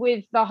fit in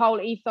with the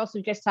whole ethos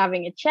of just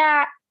having a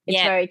chat.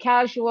 It's very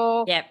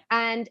casual,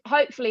 and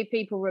hopefully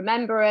people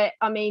remember it.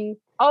 I mean,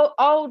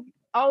 old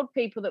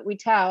people that we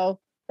tell,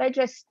 they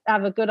just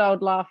have a good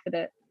old laugh at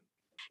it.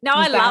 No,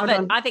 I love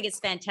it. I think it's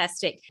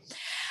fantastic.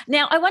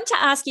 Now, I want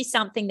to ask you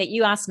something that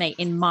you asked me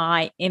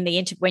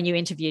when you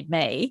interviewed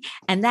me,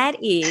 and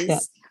that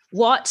is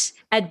what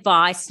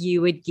advice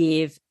you would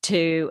give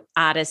to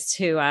artists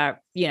who are,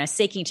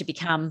 seeking to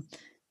become,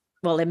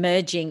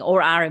 emerging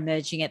or are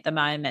emerging at the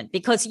moment,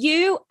 because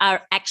you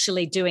are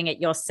actually doing it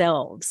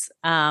yourselves,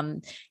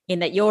 in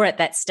that you're at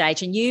that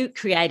stage and you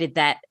created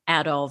that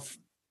out of,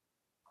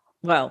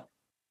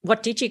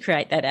 what did you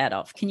create that out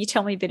of? Can you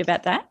tell me a bit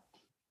about that?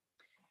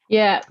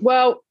 Yeah,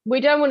 well, we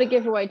don't want to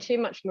give away too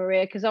much,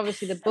 Maria, because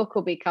obviously the book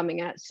will be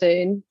coming out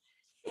soon.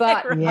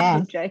 But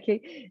I'm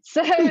joking.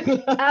 So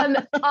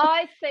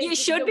I think you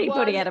should be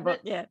putting out a book.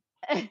 Yeah.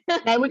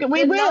 No,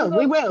 we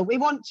will. We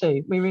want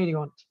to. We really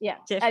want to. Yeah,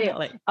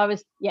 definitely.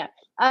 Anyway,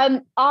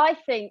 I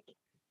think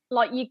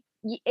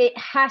it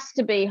has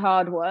to be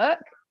hard work.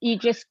 You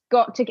just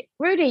got to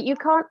Rudy, you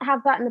can't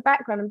have that in the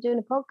background. I'm doing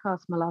a podcast,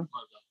 my love.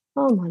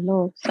 Oh my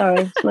Lord.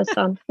 Sorry, it's my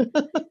son.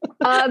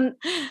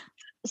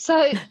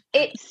 So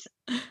it's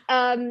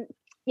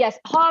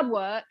hard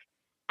work.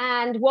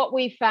 And what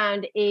we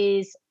found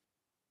is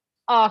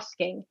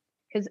asking,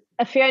 because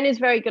Fiona is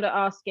very good at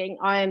asking.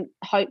 I am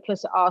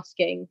hopeless at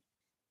asking.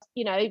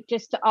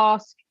 Just to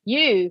ask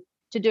you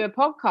to do a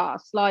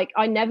podcast,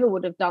 I never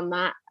would have done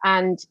that.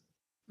 And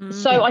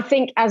so I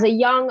think as a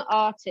young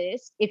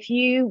artist, if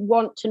you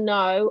want to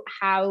know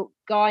how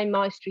Guy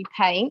Maestri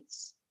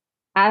paints,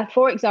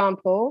 for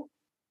example,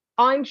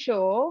 I'm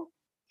sure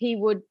he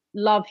would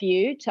love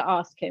you to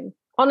ask him,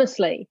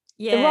 honestly,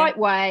 the right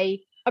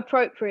way,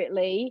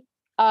 appropriately.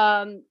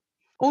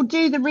 Or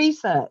do the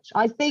research.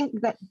 I think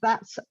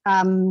that's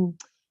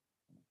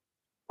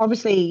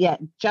obviously,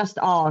 just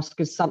ask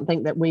is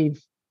something that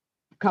we've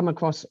come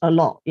across a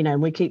lot,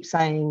 and we keep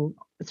saying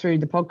through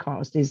the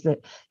podcast is that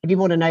if you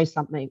want to know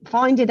something,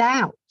 find it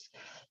out,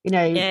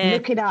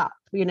 look it up,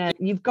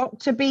 you've got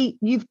to be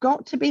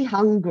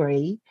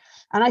hungry.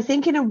 And I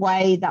think in a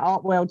way the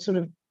art world sort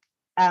of,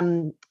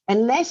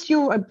 unless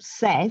you're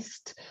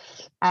obsessed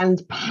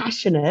and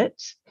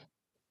passionate,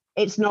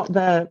 it's not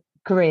the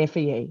career for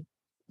you.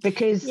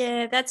 Because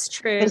that's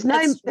true. There's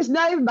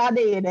no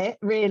money in it,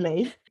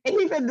 really.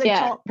 Even the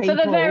top people.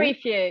 For the very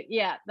few,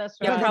 that's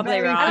right. You're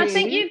probably right. And I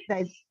think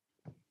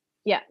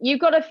you've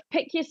got to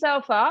pick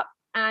yourself up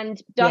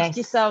and dust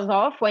yourselves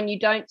off when you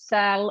don't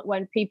sell,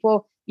 when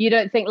you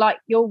don't think like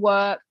your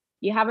work,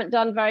 you haven't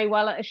done very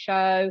well at a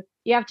show.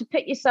 You have to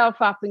pick yourself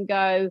up and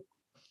go,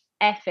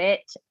 F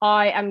it,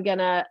 I am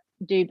gonna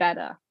do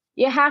better.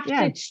 You have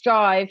to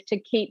strive to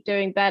keep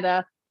doing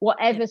better,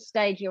 whatever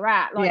stage you're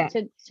at.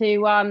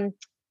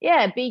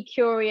 Be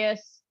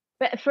curious.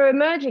 But for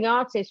emerging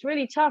artists,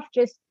 really tough,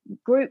 just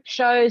group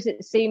shows,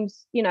 it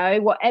seems,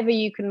 whatever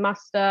you can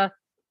muster,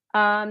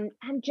 and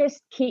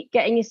just keep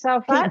getting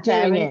yourself out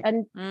there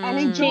and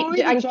enjoy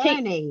the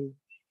journey.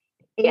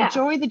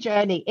 Enjoy the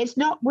journey. It's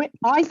not.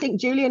 I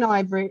think Julie and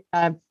I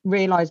have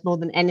realised more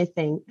than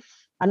anything.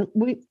 And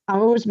I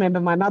always remember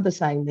my mother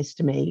saying this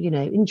to me,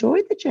 enjoy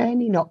the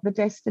journey, not the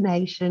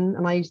destination.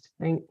 And I used to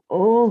think,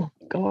 oh,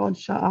 God,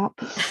 shut up.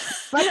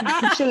 But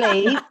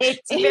actually,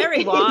 it's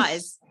very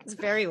wise. It's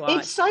very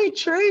wise. It's so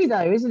true,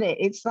 though, isn't it?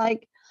 It's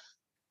like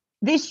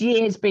this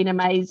year's been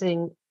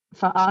amazing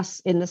for us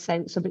in the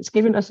sense of it's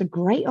given us a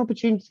great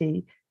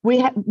opportunity. We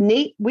have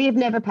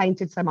never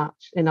painted so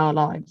much in our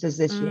lives as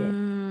this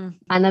year.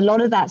 And a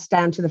lot of that's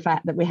down to the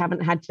fact that we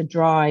haven't had to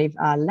drive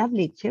our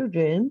lovely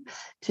children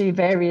to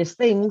various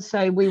things. So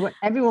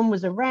everyone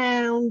was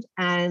around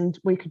and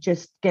we could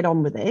just get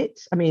on with it.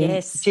 I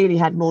mean, Julie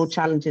had more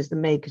challenges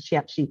than me because she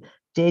actually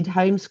did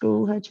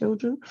homeschool her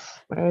children,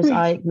 whereas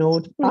I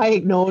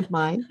ignored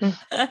mine.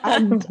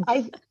 And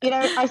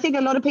I think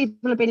a lot of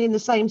people have been in the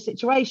same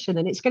situation,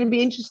 and it's going to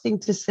be interesting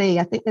to see.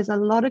 I think there's a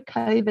lot of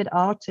COVID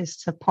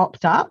artists have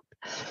popped up,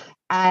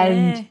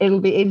 and it'll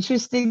be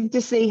interesting to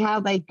see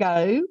how they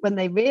go when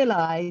they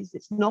realise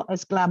it's not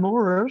as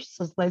glamorous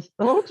as they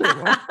thought it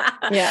was.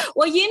 Yeah.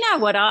 Well, you know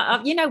what?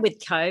 With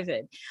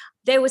COVID,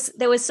 there was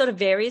sort of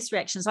various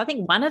reactions. I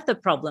think one of the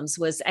problems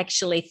was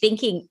actually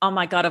thinking, oh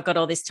my God, I've got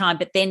all this time,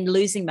 but then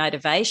losing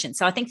motivation.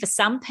 So I think for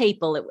some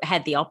people it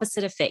had the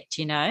opposite effect,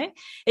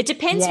 It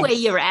depends where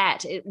you were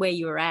at,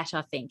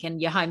 I think, and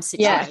your home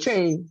situation. Yeah,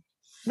 true.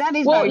 That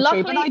is very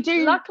true. But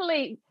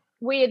luckily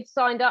we had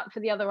signed up for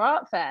the other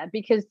art fair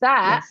because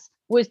that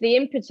was the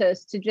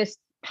impetus to just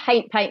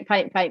paint.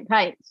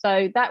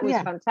 So that was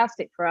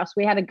fantastic for us.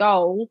 We had a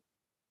goal.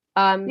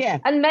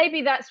 And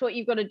maybe that's what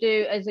you've got to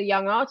do as a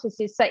young artist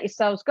is set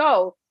yourselves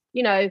goal.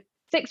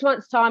 6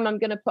 months time, I'm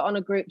going to put on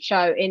a group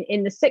show.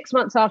 In the 6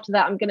 months after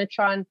that, I'm going to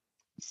try and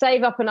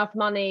save up enough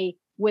money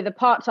with a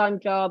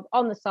part-time job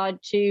on the side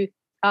to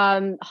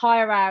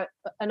hire out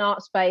an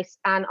art space.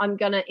 And I'm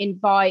going to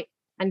invite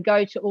and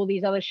go to all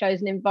these other shows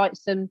and invite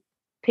some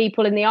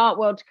people in the art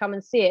world to come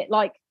and see it.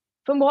 Like,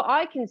 from what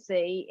I can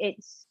see,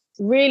 it's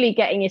really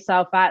getting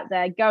yourself out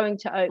there, going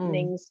to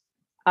openings,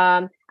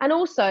 and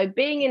also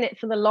being in it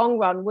for the long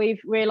run.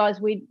 We've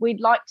realized we'd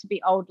like to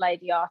be old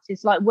lady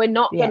artists. Like, we're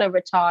not going to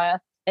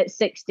retire at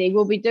 60.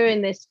 We'll be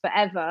doing this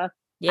forever.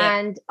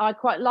 And I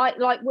quite like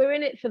we're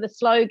in it for the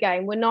slow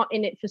game. We're not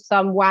in it for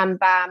some wham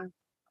bam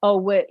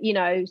or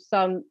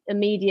some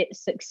immediate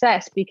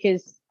success,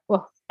 because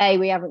A,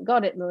 we haven't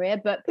got it,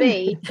 Maria, but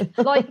B, who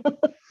does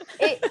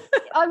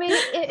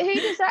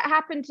that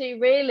happen to,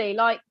 really?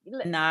 Like,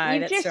 no,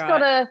 you've just right. got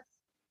to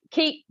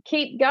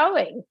keep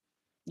going.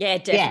 Yeah,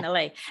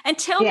 definitely. Yeah. And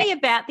tell me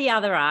about the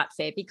other art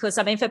fair, because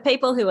for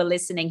people who are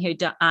listening who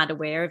aren't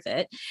aware of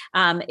it,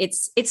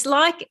 it's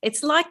like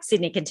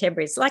Sydney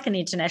Contemporary. It's like an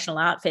international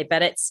art fair,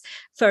 but it's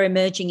for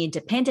emerging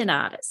independent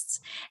artists.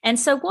 And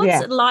so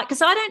what's it like?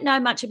 Because I don't know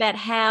much about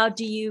how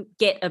do you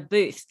get a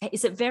booth.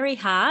 Is it very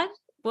hard?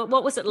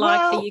 What was it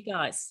like for you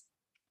guys?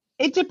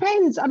 It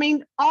depends. I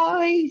mean,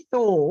 I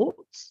thought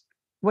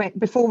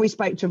before we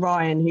spoke to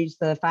Ryan, who's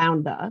the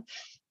founder,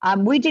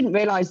 we didn't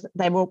realise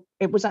that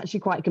it was actually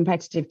quite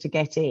competitive to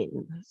get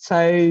in.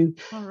 So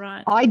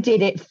I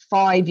did it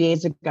 5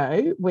 years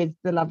ago with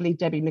the lovely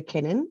Debbie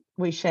McKinnon.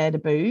 We shared a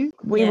booth.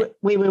 We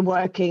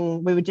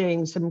were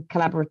doing some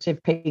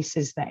collaborative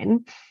pieces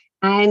then.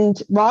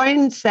 And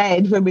Ryan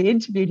said when we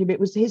interviewed him, it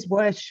was his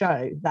worst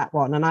show, that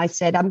one. And I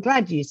said, I'm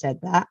glad you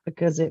said that,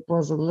 because it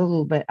was a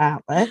little bit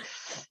out there.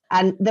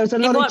 And there was a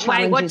lot of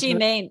challenges. What do you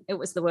mean it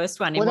was the worst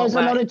one? Well, there was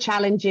a lot of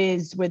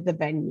challenges with the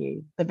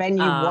venue. The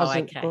venue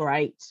wasn't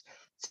great.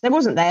 So it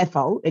wasn't their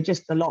fault. It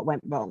just, a lot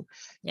went wrong.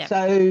 Yep.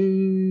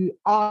 So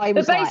I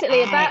was about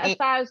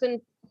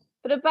 1,000.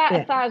 But about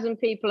 1,000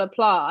 people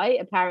apply,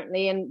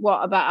 apparently, and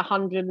about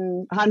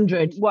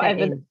 100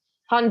 whatever,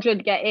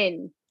 100 get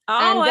in.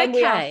 Oh, and then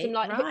we asked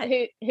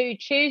them who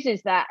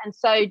chooses that. And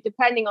so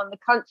depending on the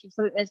country,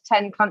 so there's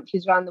 10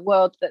 countries around the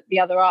world that the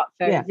other art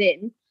fair is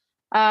in.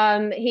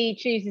 He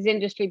chooses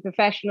industry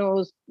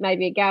professionals,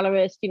 maybe a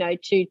gallerist,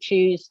 to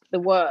choose the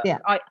work. Yeah.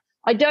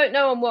 I don't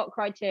know on what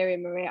criteria,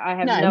 Maria. I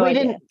have no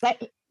idea.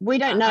 We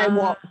don't know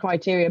what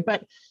criteria,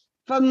 but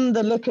from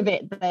the look of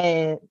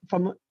it,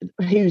 from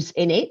who's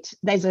in it,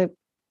 there's a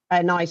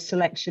nice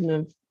selection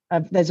of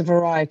there's a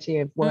variety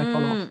of work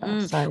on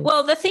offer. So.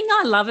 Well, the thing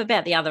I love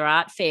about the other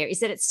art fair is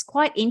that it's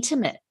quite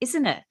intimate,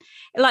 isn't it?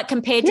 Like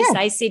compared to,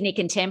 say, Sydney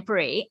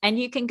Contemporary, and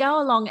you can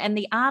go along and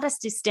the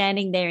artist is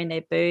standing there in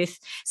their booth.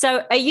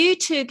 So are you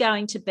two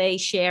going to be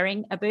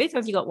sharing a booth, or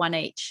have you got one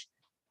each?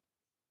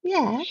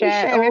 Yeah,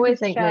 share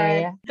everything,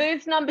 Maria.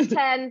 Booth number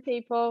 10,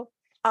 people.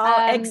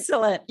 Oh,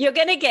 excellent. You're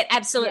going to get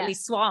absolutely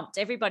swamped.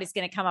 Everybody's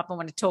going to come up and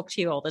want to talk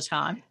to you all the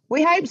time.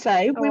 We hope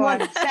so. We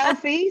want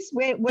selfies.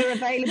 We're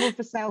available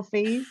for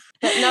selfies.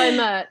 But no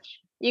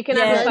merch. You can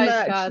have a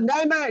postcard.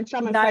 No merch,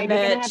 I'm afraid. We're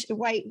going to have to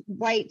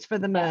wait for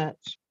the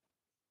merch.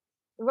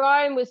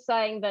 Ryan was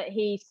saying that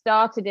he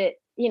started it,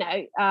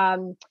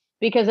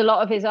 because a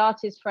lot of his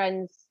artist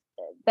friends,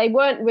 they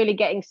weren't really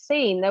getting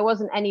seen. There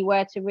wasn't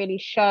anywhere to really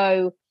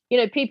show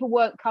people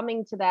weren't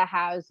coming to their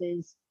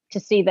houses to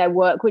see their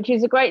work, which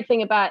is a great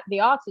thing about the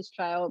Artist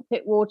Trail,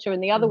 Pittwater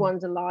and the other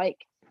ones alike,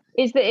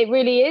 is that it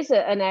really is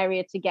an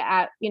area to get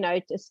out,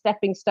 a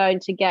stepping stone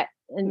to get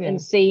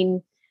and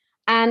seen.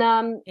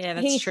 And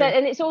he said,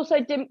 and it's also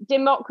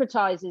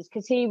democratizes,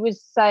 because he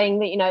was saying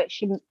that, it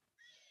shouldn't,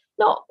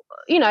 not,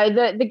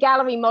 the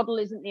gallery model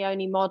isn't the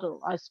only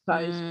model, I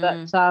suppose,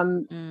 but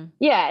so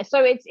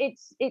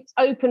it's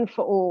open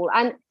for all.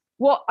 And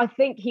what I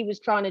think he was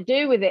trying to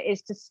do with it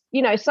is to,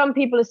 some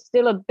people are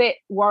still a bit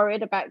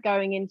worried about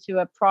going into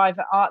a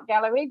private art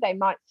gallery. They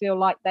might feel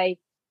like they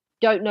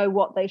don't know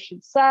what they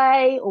should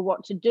say or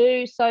what to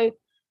do. So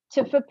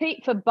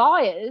for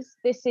buyers,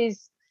 this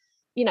is,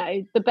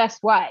 the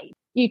best way.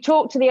 You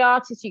talk to the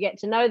artist, you get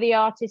to know the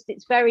artist.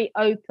 It's very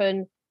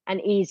open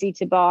and easy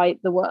to buy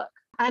the work.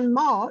 And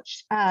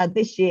March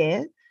this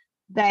year,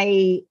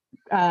 they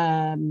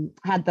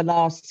had the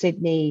last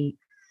Sydney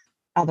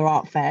Other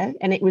Art Fair,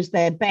 and it was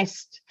their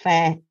best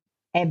fair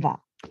ever.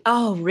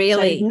 Oh,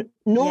 really?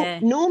 So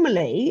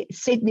normally,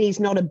 Sydney's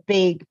not a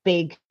big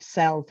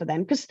sell for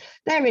them, because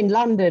they're in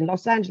London,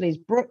 Los Angeles,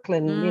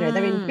 Brooklyn,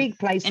 they're in big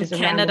places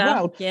around the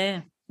world.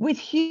 Yeah. With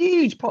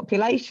huge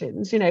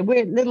populations,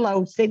 we're little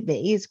old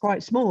Sydney is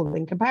quite small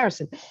in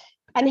comparison.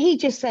 And he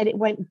just said it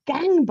went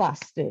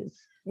gangbusters.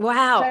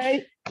 Wow.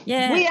 So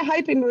we are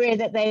hoping, Maria,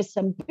 that there's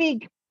some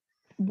big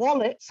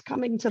wallets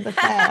coming to the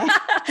fair.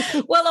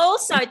 Well,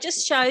 also it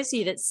just shows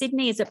you that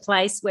Sydney is a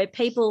place where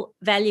people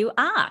value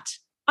art.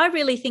 I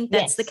really think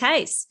that's the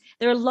case.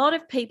 There are a lot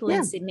of people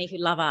in Sydney who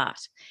love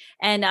art.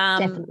 And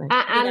definitely.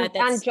 And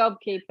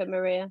JobKeeper,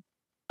 Maria.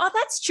 Oh,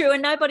 that's true.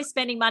 And nobody's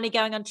spending money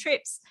going on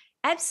trips.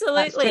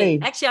 Absolutely.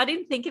 Actually, I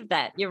didn't think of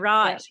that. You're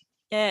right.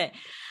 Yeah.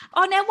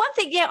 Oh, now one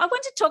thing. I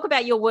want to talk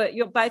about your work.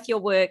 Your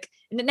work.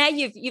 Now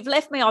you've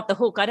left me off the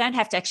hook. I don't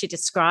have to actually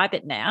describe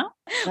it now.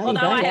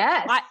 Although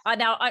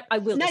I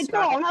will. No, go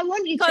on. I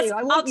want you to.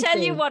 I'll tell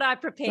you what I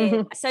prepared.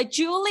 Mm-hmm. So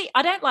Julie,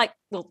 I don't like.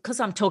 Well,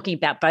 because I'm talking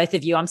about both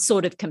of you, I'm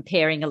sort of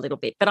comparing a little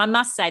bit. But I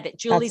must say that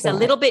Julie's a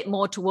little bit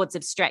more towards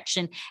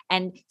abstraction,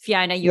 and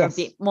Fiona, you're a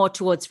bit more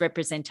towards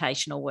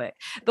representational work.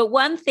 But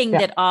one thing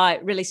that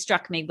really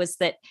struck me was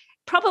that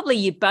probably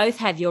you both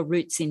have your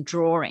roots in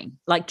drawing.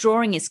 Like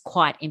drawing is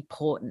quite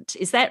important.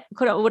 Is that,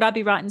 would I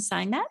be right in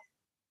saying that?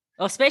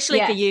 Or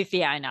especially for you,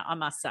 Fiona, I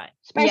must say.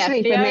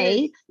 Especially for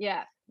me.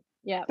 Yeah.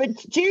 But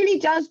Julie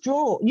does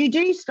draw. You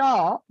do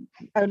start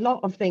a lot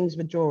of things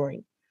with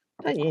drawing,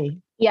 don't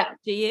you? Yeah.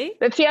 Do you?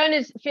 But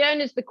Fiona's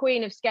the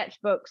queen of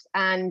sketchbooks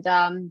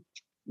and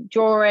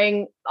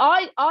drawing.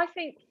 I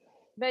think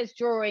there's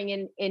drawing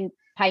in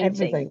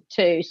painting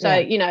too. So,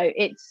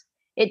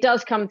 it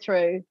does come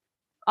through.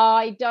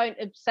 I don't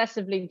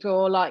obsessively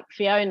draw like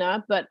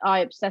Fiona, but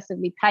I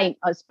obsessively paint,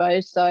 I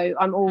suppose. So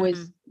I'm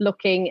always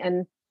looking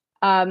and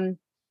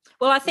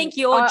well, I think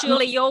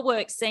Julie, your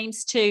work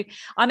seems to,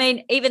 I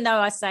mean, even though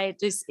I say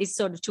it is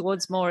sort of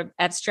towards more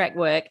abstract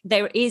work,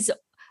 there is,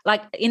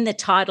 like in the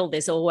title,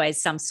 there's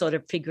always some sort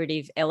of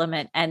figurative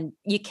element, and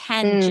you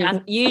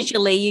can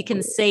usually you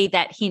can see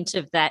that hint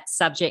of that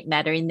subject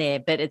matter in there,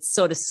 but it's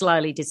sort of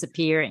slowly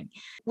disappearing.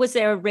 Was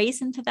there a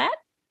reason for that?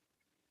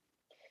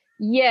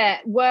 Yeah,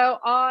 well,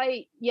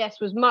 I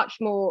was much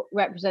more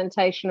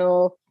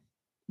representational,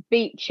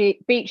 beach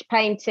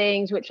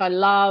paintings, which I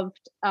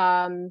loved.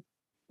 I've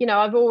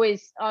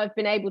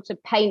been able to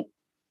paint,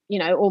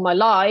 all my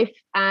life,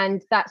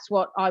 and that's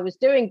what I was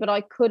doing, but I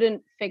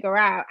couldn't figure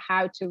out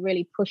how to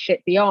really push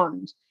it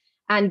beyond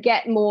and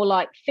get more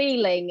like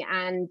feeling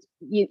and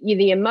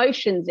the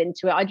emotions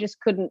into it. I just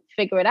couldn't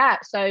figure it out.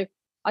 So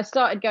I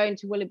started going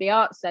to Willoughby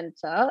Arts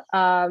Centre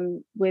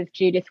with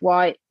Judith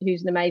White,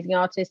 who's an amazing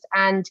artist,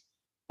 and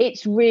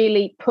it's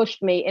really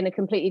pushed me in a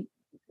completely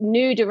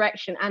new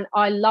direction, and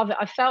I love it.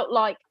 I felt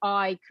like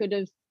I could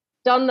have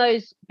done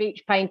those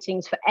beach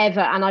paintings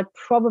forever, and I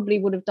probably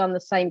would have done the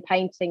same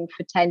painting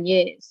for 10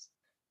 years,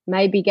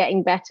 maybe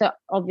getting better,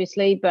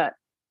 obviously, but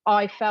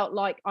I felt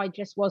like I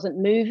just wasn't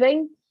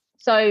moving.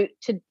 So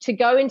to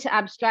go into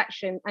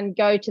abstraction and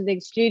go to the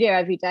studio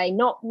every day,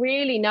 not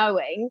really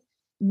knowing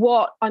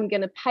what I'm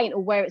going to paint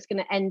or where it's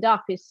going to end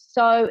up, is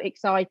so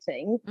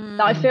exciting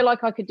that I feel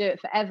like I could do it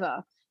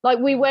forever. Like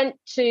we went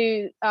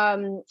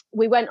on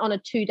a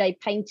 2-day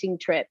painting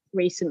trip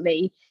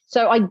recently.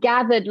 So I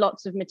gathered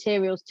lots of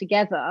materials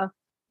together.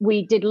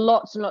 We did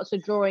lots and lots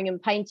of drawing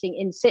and painting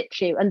in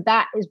situ. And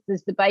that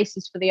is the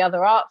basis for the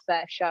Other Art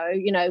Fair show.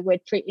 We're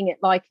treating it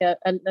like a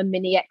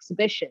mini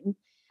exhibition.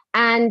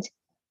 And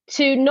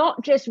to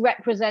not just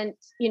represent,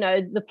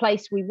 the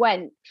place we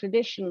went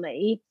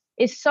traditionally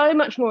is so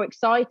much more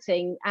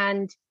exciting.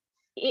 And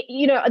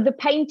the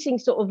painting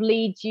sort of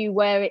leads you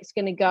where it's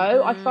going to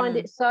go. I find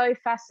it so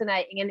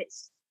fascinating, and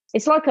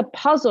it's like a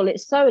puzzle.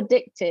 It's so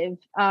addictive.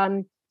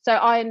 So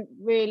I'm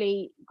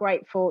really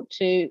grateful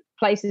to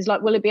places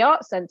like Willoughby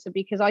Arts Centre,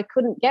 because I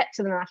couldn't get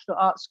to the National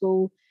Art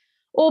School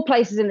or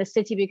places in the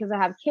city because I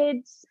have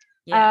kids.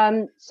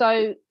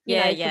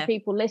 For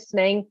people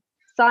listening,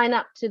 sign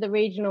up to the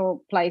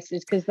regional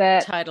places because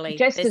they're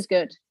just as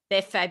good.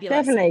 They're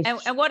fabulous. Definitely.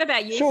 And what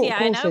about you, Short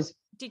Fiona? courses.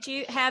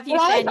 Have you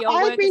found your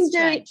work has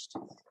changed?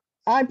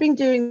 I've been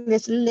doing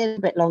this a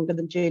little bit longer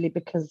than Julie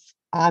because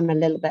I'm a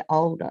little bit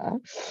older.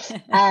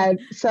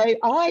 So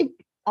I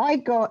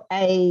got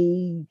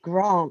a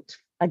grant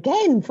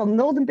again from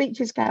Northern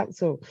Beaches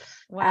Council.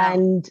 Wow.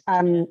 And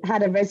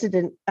had a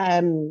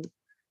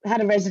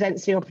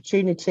residency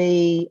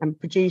opportunity and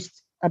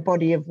produced a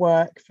body of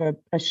work for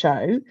a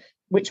show,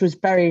 which was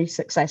very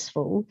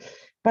successful.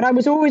 But I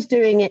was always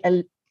doing it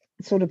a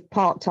sort of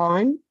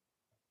part-time.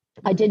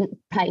 I didn't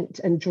paint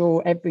and draw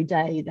every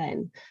day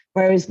then.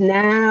 Whereas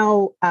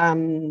now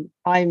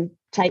I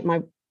take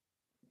my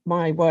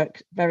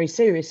work very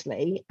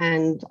seriously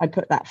and I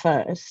put that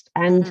first.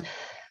 And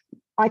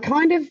I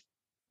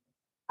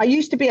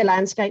used to be a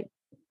landscape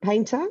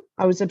painter.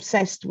 I was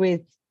obsessed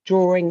with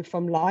drawing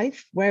from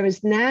life,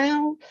 whereas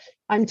now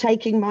I'm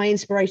taking my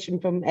inspiration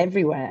from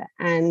everywhere.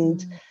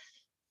 And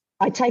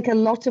I take a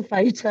lot of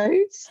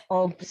photos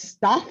of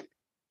stuff,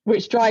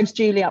 which drives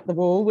Julie up the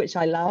wall, which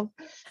I love,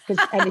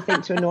 because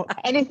anything to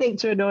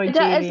annoy Julie.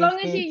 As long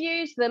as you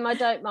use them, I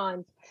don't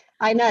mind.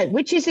 I know,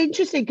 which is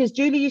interesting because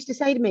Julie used to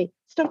say to me,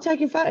 "Stop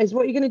taking photos.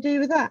 What are you going to do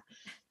with that?"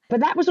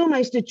 But that was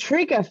almost a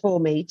trigger for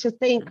me to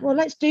think, well,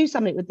 let's do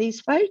something with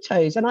these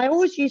photos. And I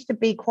always used to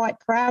be quite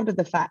proud of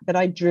the fact that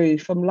I drew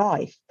from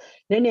life.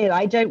 No,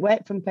 I don't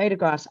work from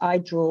photographs. I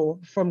draw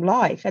from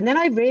life. And then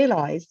I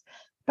realized,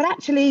 but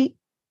actually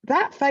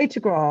that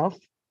photograph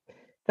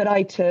that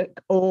I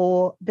took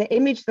or the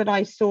image that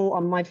I saw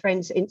on my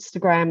friend's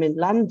Instagram in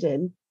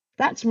London,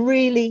 that's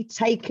really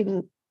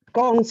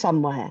gone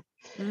somewhere.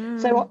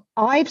 So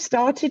I've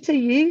started to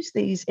use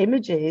these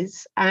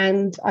images,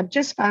 and I've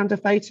just found a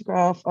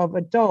photograph of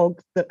a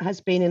dog that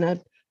has been in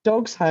a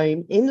dog's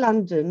home in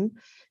London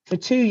for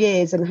 2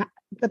 years, and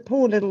the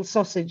poor little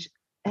sausage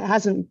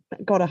hasn't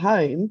got a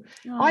home.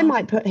 I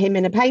might put him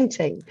in a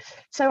painting.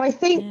 So I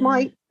think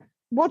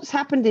what's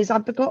happened is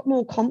I've got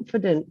more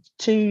confident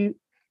to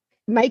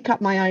make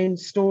up my own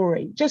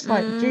story. Just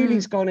like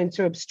Julie's gone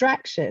into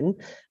abstraction,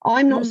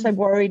 I'm not so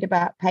worried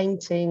about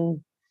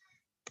painting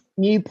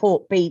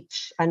Newport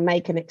Beach and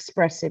make an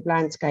expressive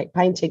landscape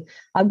painting.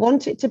 I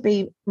want it to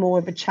be more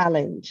of a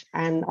challenge,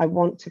 and I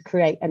want to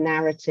create a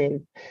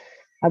narrative.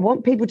 I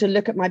want people to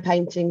look at my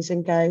paintings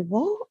and go,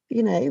 what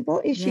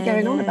is she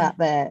going on about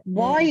there?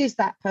 Why is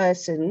that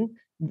person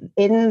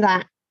in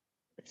that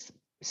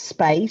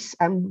space,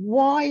 and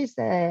why is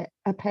there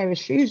a pair of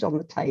shoes on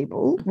the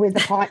table with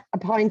a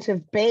pint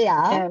of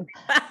beer?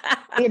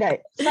 So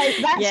that's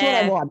what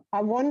I want.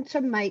 I want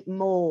to make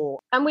more.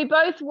 And we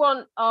both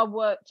want our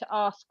work to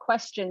ask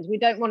questions. We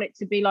don't want it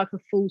to be like a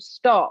full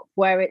stop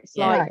where it's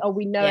like,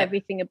 we know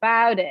everything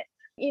about it.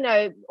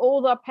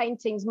 All our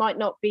paintings might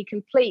not be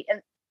complete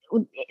and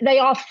they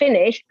are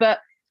finished,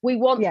 but we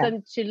want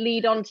them to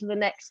lead on to the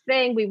next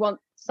thing. We want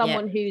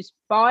someone who's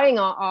buying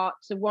our art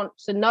to want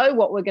to know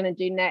what we're going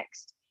to do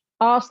next,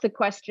 ask the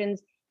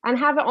questions, and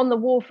have it on the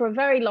wall for a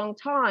very long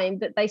time,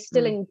 that they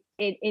still in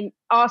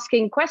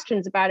asking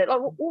questions about it.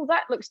 Like,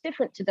 that looks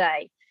different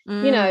today,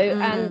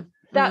 and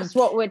that's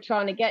what we're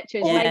trying to get to.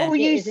 Or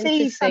you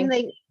see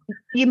something,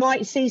 you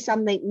might see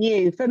something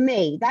new. For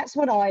me, that's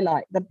what I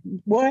like. The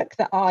work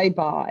that I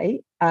buy,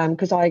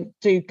 because I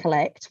do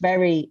collect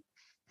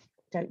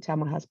don't tell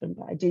my husband,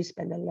 but I do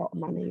spend a lot of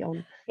money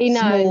on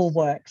small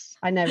works.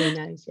 I know he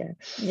knows,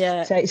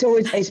 yeah. So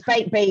it's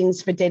baked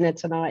beans for dinner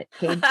tonight,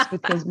 kids,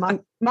 because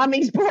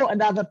mummy's bought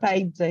another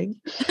painting.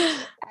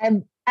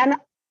 And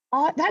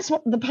that's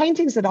what the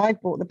paintings that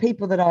I've bought, the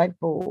people that I've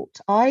bought,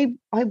 I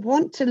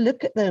want to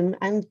look at them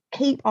and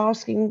keep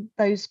asking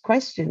those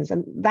questions.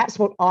 And that's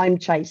what I'm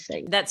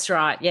chasing. That's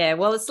right. Yeah.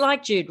 Well, it's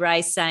like Jude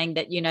Ray saying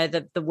that,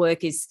 the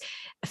work is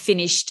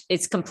finished,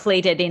 it's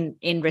completed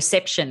in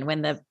reception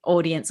when the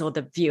audience or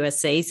the viewer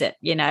sees it.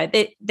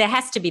 There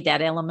has to be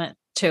that element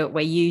to it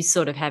where you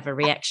sort of have a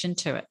reaction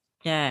to it.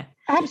 Yeah.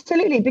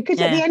 Absolutely. Because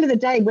at the end of the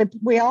day,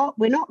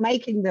 we're not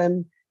making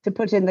them to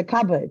put in the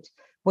cupboard.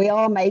 We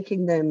are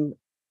making them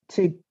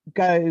to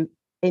go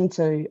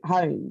into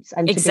homes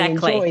and to be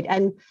enjoyed.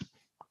 And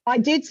I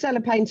did sell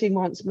a painting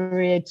once,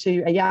 Maria,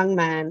 to a young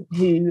man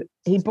who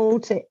he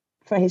bought it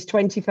for his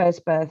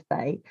 21st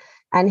birthday,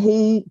 and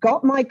he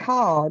got my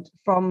card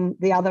from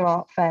the other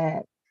art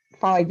fair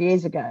 5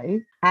 years ago,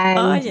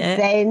 and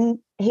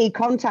then he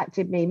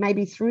contacted me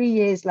maybe 3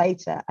 years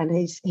later, and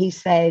he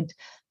said,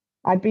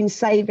 "I've been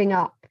saving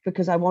up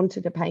because I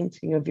wanted a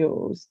painting of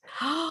yours."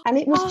 And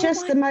it was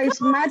just the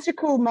most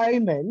magical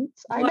moment.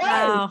 I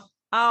know.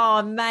 Oh,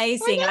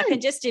 amazing. I can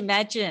just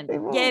imagine.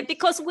 Yeah,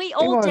 because we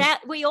all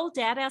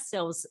doubt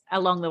ourselves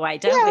along the way,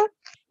 don't we?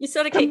 You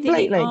sort of keep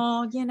thinking,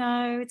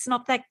 it's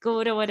not that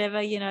good or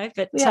whatever,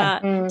 but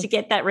to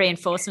get that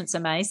reinforcement's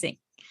amazing.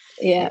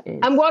 Yeah.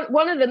 And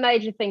one of the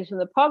major things from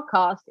the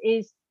podcast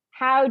is,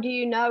 how do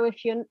you know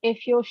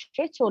if you're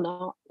shit or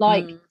not?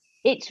 Like,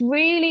 it's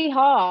really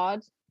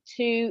hard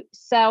to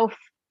self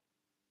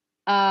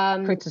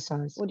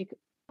criticize.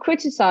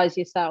 Criticize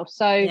yourself.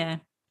 So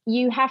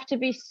you have to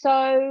be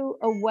so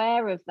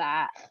aware of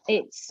that.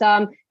 It's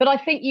but I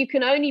think you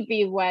can only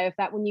be aware of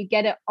that when you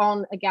get it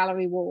on a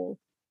gallery wall.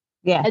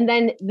 Yeah. And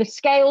then the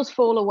scales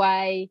fall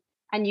away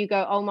and you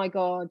go, oh my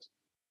God,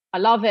 I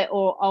love it,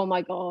 or oh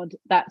my God,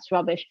 that's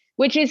rubbish.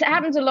 Which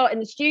happens a lot in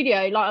the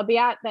studio. Like I'll be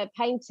out there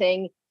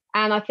painting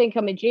and I think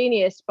I'm a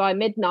genius by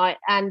midnight,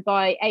 and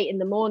by 8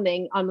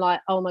 a.m, I'm like,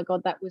 oh my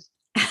God, that was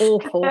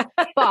awful.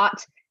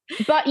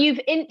 but you've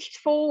inched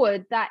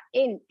forward that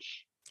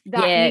inch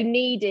that you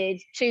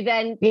needed to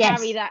then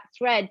carry that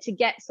thread to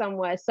get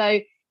somewhere. So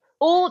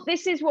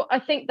this is what I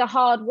think the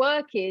hard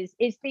work is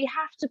you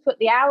have to put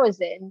the hours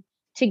in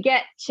to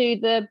get to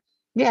the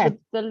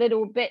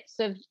little bits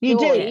of you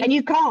joy. do, and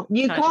you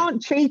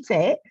can't cheat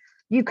it.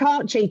 You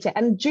can't cheat it.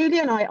 And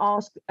Julia and I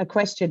ask a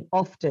question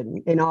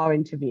often in our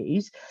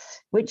interviews,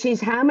 which is,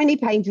 how many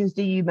paintings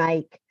do you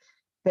make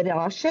that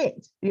are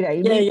shit? You know,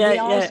 we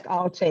ask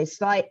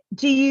artists, like,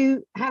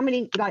 how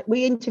many, like,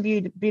 we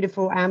interviewed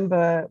beautiful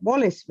Amber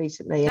Wallace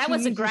recently. That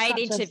was a great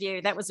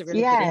interview. That was a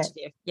really good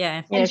interview.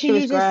 Yeah. And she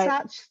uses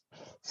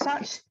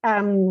such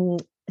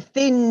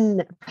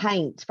thin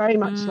paint, very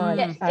much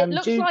like it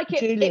looks like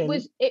it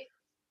was it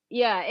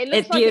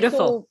looks like beautiful. It's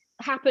all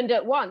happened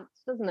at once,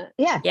 doesn't it?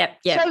 Yep.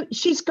 So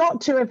she's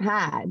got to have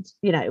had,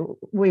 you know,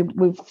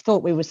 we've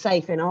thought we were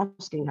safe in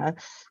asking her,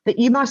 that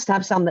you must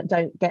have some that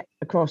don't get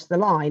across the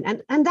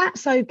line, and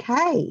that's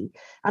okay.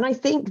 And I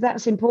think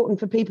that's important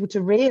for people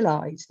to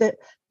realize, that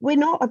we're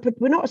not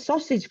a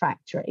sausage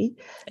factory,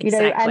 you know,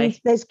 and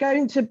there's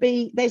going to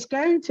be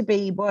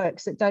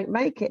works that don't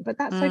make it, but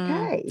that's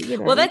okay, you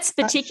know. Well, that's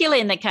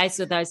particularly in the case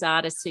of those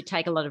artists who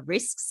take a lot of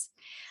risks.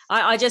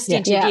 I just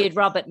interviewed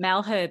Robert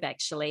Malherbe,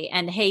 actually,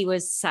 and he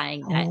was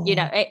saying that, you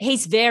know,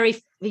 he's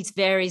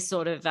very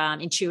sort of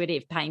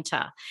intuitive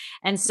painter.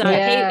 And so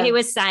he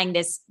was saying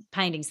there's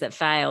paintings that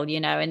fail,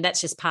 you know, and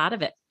that's just part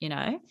of it, you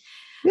know.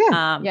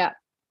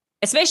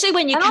 Especially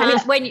when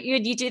when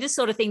you do the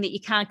sort of thing that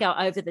you can't go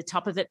over the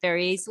top of it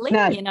very easily,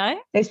 you know.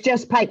 It's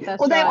just paint.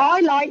 Although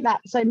I like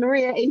that. So,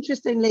 Maria,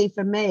 interestingly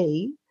for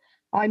me,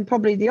 I'm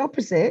probably the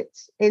opposite,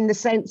 in the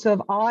sense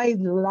of I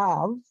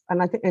love,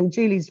 and I think, and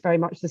Julie's very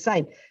much the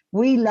same,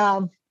 we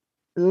love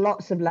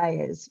lots of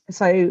layers.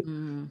 So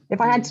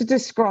if I had to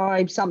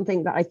describe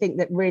something that I think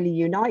that really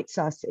unites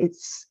us,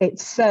 it's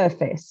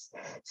surface.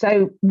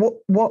 So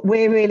what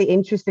we're really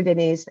interested in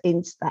is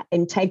in that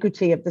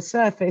integrity of the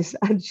surface.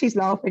 And she's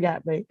laughing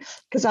at me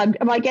because am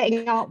I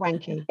getting art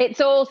wanky? It's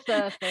all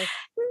surface.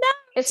 No,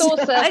 it's all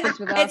surface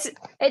with us.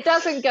 It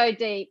doesn't go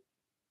deep.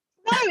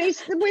 No,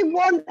 we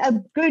want a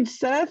good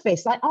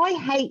surface. Like, I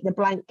hate the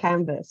blank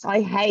canvas.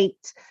 I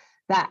hate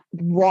that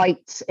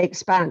white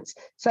expanse.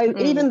 So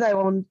even though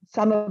on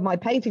some of my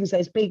paintings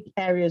there's big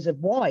areas of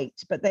white,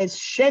 but there's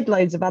shed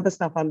loads of other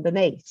stuff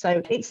underneath.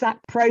 So it's that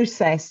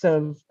process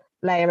of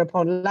layer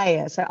upon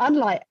layer. So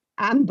unlike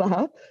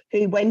Amber,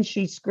 who when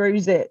she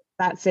screws it,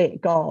 that's it,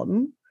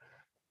 gone.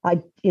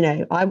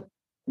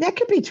 There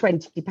could be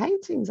 20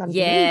 paintings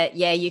underneath.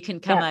 Yeah, you can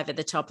come over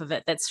the top of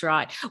it. That's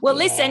right. Well,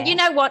 listen, you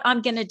know what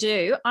I'm going to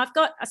do? I've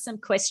got some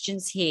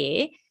questions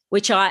here,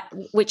 which are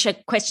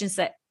questions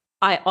that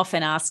I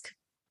often ask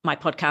my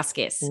podcast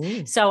guests.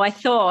 So I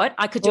thought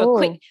I could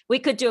do we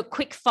could do a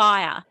quick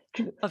fire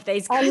of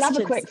these questions. I love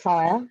a quick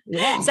fire.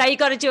 Yeah. So you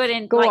got to do it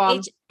in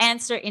each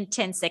answer in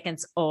 10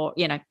 seconds, or,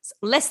 you know,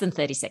 less than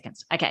 30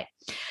 seconds. Okay.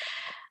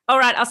 All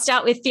right, I'll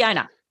start with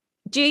Fiona.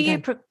 Do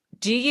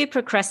you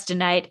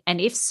procrastinate?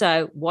 And if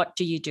so, what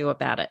do you do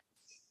about it?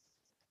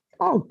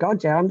 Oh,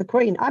 God, yeah, I'm the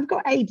queen. I've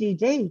got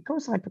ADD. Of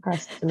course I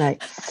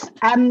procrastinate.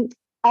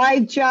 I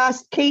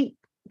just keep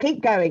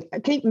going,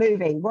 keep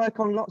moving, work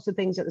on lots of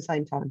things at the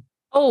same time.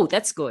 Oh,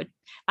 that's good.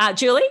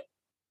 Julie?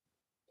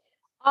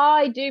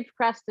 I do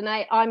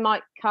procrastinate. I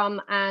might come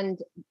and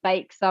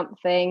bake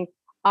something.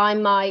 I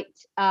might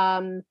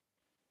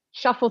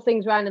shuffle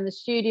things around in the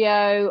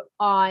studio.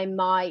 I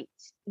might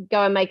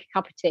go and make a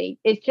cup of tea.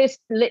 It's just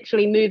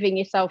literally moving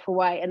yourself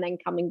away and then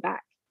coming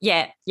back.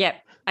 Yeah.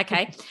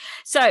 Okay.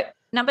 So,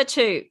 number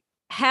 2,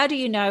 how do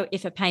you know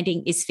if a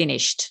painting is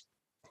finished?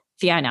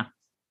 Fiona?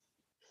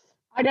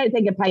 I don't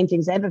think a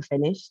painting's ever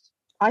finished.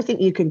 I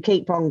think you can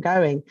keep on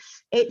going.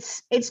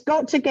 It's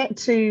got to get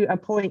to a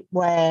point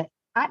where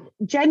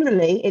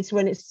generally it's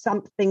when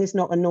something is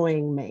not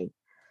annoying me.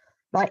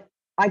 Like,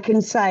 I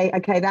can say,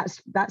 okay,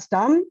 that's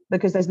done,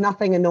 because there's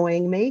nothing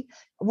annoying me.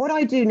 What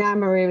I do now,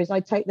 Maria, is I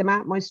take them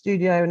out my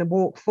studio and I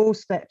walk 4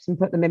 steps and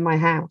put them in my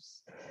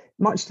house,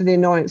 much to the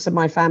annoyance of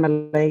my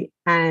family.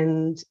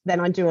 And then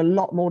I do a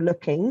lot more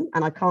looking,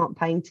 and I can't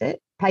paint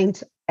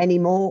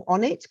anymore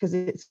on it because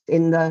it's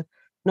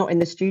not in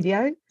the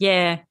studio.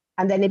 Yeah.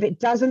 And then if it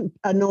doesn't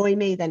annoy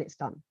me, then it's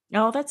done.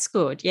 Oh, that's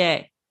good.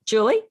 Yeah.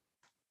 Julie?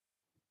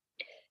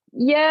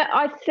 Yeah,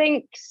 I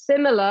think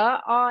similar.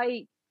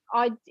 I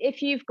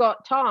if you've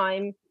got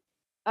time,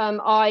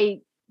 I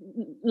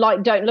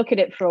don't look at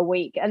it for a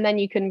week, and then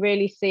you can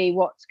really see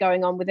what's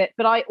going on with it.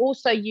 But I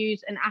also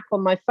use an app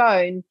on my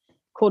phone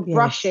called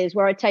Brushes,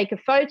 where I take a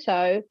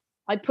photo,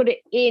 I put it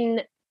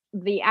in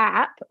the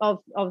app of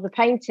the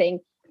painting,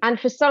 And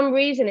for some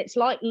reason, it's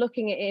like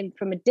looking at him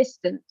from a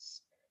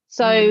distance.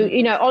 So,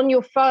 on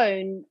your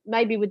phone,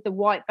 maybe with the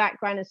white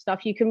background and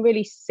stuff, you can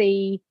really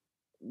see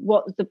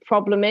what the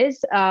problem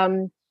is.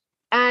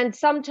 And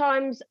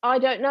sometimes I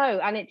don't know,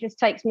 and it just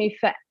takes me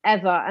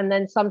forever. And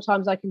then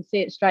sometimes I can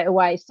see it straight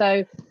away.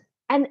 So,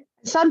 and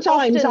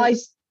sometimes often,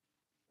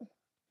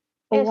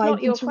 it's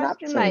not your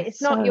question, mate.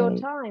 It's not your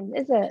time,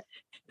 is it?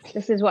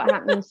 This is what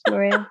happens,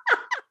 Maria.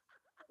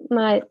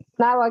 Mate,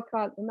 now I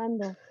can't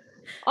remember.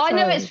 I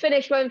know it's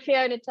finished when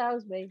Fiona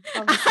tells me.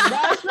 That's what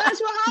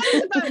I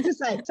was about to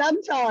say.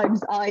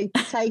 Sometimes I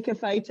take a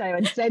photo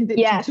and send it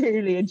to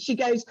Julie, and she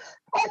goes,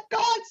 "For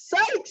God's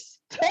sake,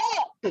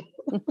 stop!"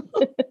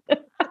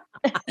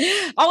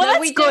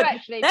 That's good.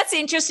 That's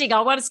interesting.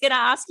 I was going to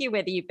ask you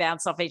whether you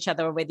bounce off each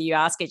other or whether you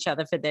ask each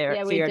other for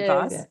your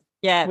advice.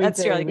 Yeah, that's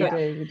really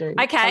good. We do.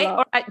 Okay,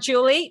 all right,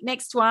 Julie.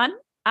 Next one.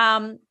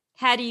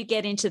 How do you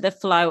get into the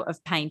flow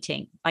of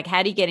painting? Like,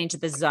 how do you get into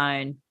the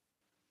zone?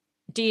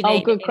 Do you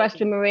need good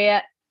question,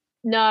 Maria.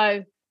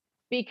 No,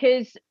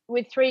 because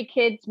with 3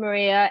 kids,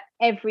 Maria,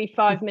 every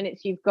 5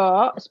 minutes you've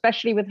got,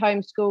 especially with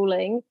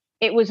homeschooling,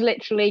 it was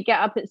literally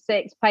get up at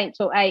 6, paint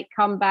till 8,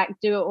 come back,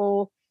 do it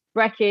all,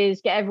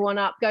 brekkies, get everyone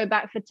up, go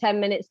back for 10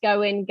 minutes,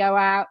 go in, go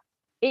out.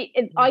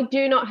 I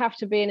do not have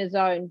to be in a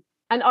zone.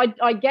 And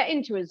I get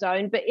into a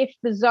zone, but if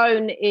the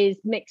zone is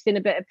mixed in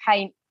a bit of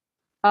paint,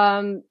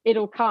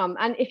 it'll come.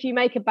 And if you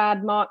make a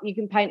bad mark, you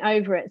can paint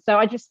over it. So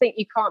I just think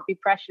you can't be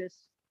precious.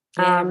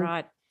 Yeah,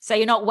 right. So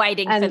you're not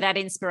waiting for that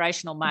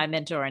inspirational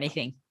moment or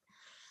anything.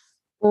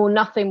 Or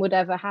nothing would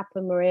ever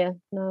happen, Maria.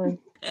 No.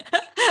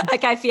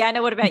 Okay,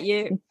 Fiona, what about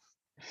you?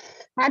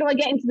 How do I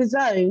get into the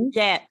zone?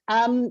 Yeah.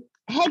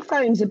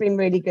 Headphones have been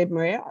really good,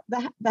 Maria.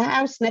 The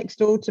house next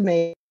door to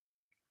me.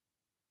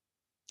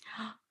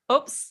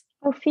 Oops.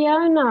 Oh,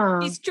 Fiona.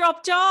 She's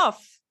dropped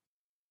off.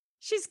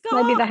 She's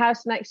gone. Maybe the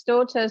house next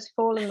door to has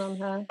fallen on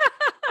her.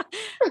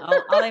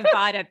 I'll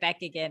invite her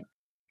back again.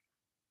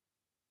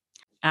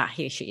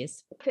 Here she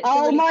is.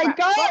 Oh my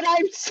God,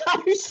 I'm so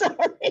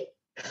sorry.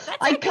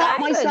 I cut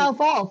myself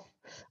off.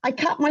 I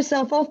cut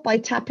myself off by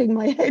tapping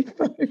my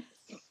headphones.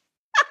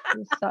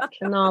 You're such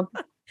a knob.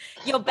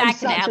 You're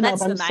back now.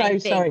 That's the main thing. I'm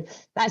so sorry.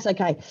 That's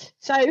okay.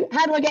 So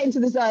how do I get into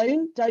the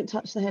zone? Don't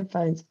touch the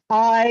headphones.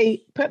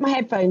 I put my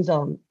headphones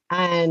on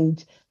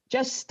and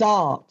just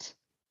start.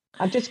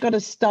 I've just got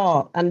to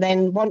start. And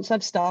then once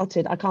I've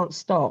started, I can't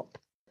stop.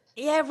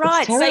 Yeah,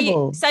 right. It's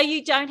terrible. So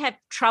you don't have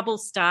trouble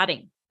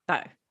starting,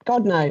 though?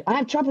 God, no. I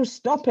have trouble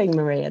stopping,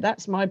 Maria.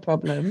 That's my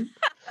problem.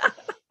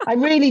 I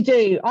really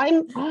do.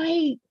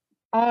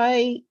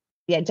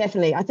 Yeah,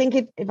 definitely. I think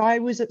if I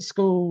was at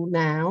school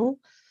now,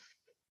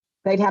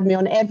 they'd have me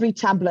on every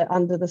tablet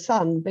under the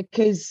sun,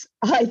 because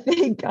I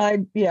think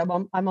I'm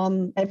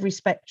on every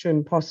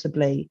spectrum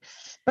possibly.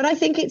 But I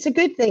think it's a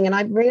good thing, and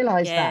I've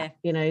realised that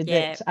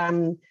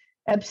that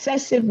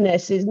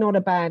obsessiveness is not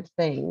a bad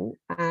thing.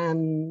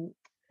 I'm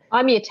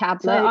your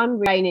tablet. So I'm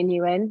reining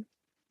you in.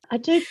 I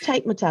do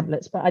take my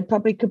tablets, but I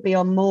probably could be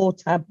on more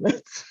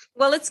tablets.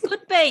 Well, it's good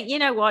being, you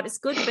know what? It's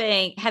good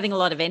having a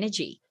lot of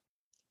energy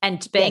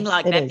and being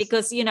like that,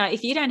 because,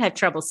 if you don't have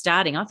trouble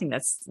starting, I think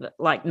that's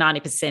like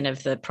 90%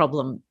 of the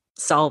problem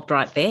solved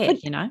right there,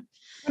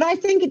 But I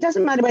think it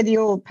doesn't matter whether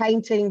you're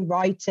painting,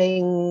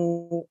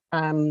 writing,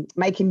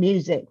 making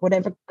music,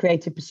 whatever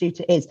creative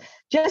pursuit it is,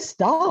 just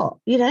start,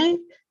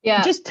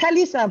 Yeah. Just tell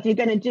yourself you're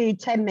going to do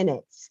 10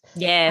 minutes.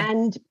 Yeah.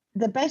 And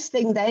the best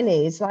thing then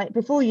is, like,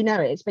 before you know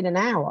it, it's been an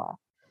hour.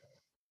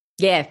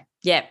 Yeah.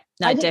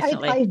 No,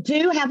 definitely. I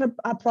do have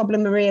a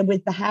problem, Maria,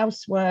 with the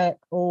housework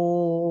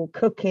or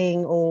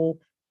cooking, or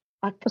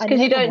because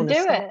you don't do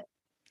it.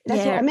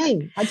 That's what I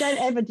mean. I don't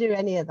ever do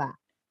any of that.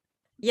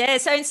 Yeah.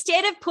 So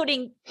instead of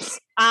putting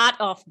art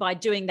off by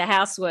doing the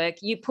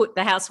housework, you put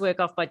the housework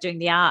off by doing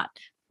the art.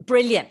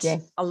 Brilliant.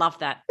 Yes. I love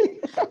that.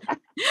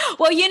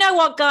 Well, you know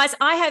what, guys?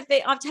 I've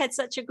had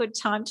such a good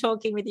time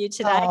talking with you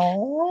today.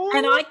 Oh,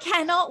 and I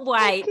cannot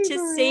wait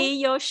to see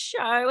your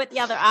show at the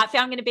other art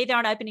fair. I'm going to be there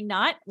on opening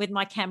night with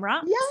my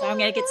camera. Yay. So I'm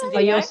going to get some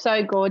video. Oh, you're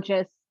so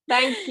gorgeous.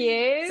 Thank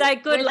you. So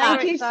good luck.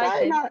 Thank you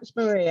so much,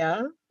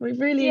 Maria.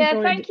 We've really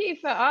enjoyed thank you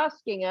for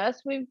asking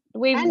us. We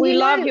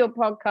love your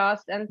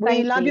podcast, and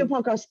we love your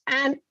podcast,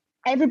 and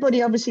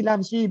everybody obviously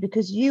loves you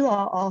because you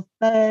are our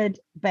 3rd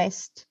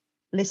best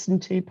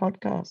listened to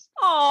podcast.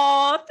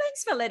 Oh,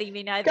 thanks for letting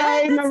me know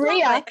that. Go,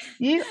 Maria.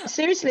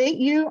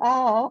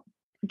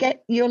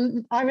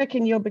 I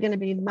reckon you're going to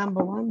be the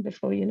number 1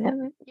 before you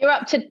know it.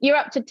 You're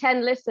up to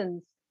 10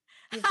 listens.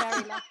 You're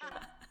very lucky.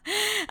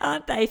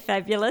 Aren't they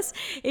fabulous?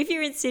 If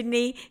you're in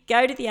Sydney,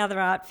 go to the Other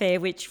Art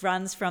Fair, which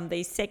runs from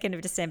the 2nd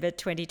of December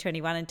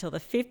 2021 until the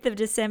 5th of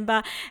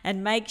December,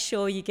 and make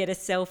sure you get a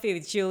selfie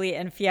with Julie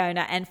and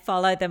Fiona and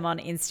follow them on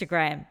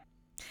Instagram.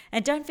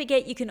 And don't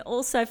forget, you can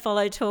also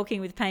follow Talking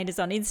with Painters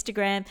on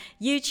Instagram,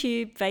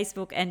 YouTube,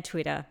 Facebook and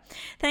Twitter.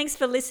 Thanks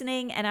for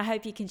listening, and I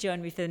hope you can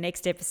join me for the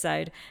next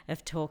episode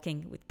of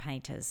Talking with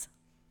Painters.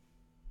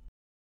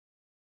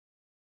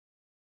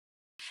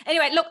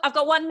 Anyway, look, I've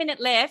got 1 minute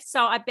left,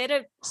 so I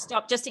better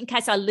stop just in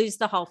case I lose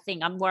the whole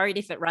thing. I'm worried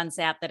if it runs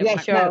out that it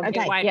won't, it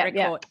won't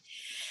record.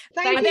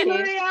 Thank you,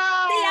 Maria. See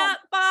ya.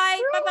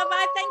 Bye.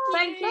 Bye. Thank you.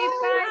 Thank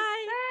you. Bye.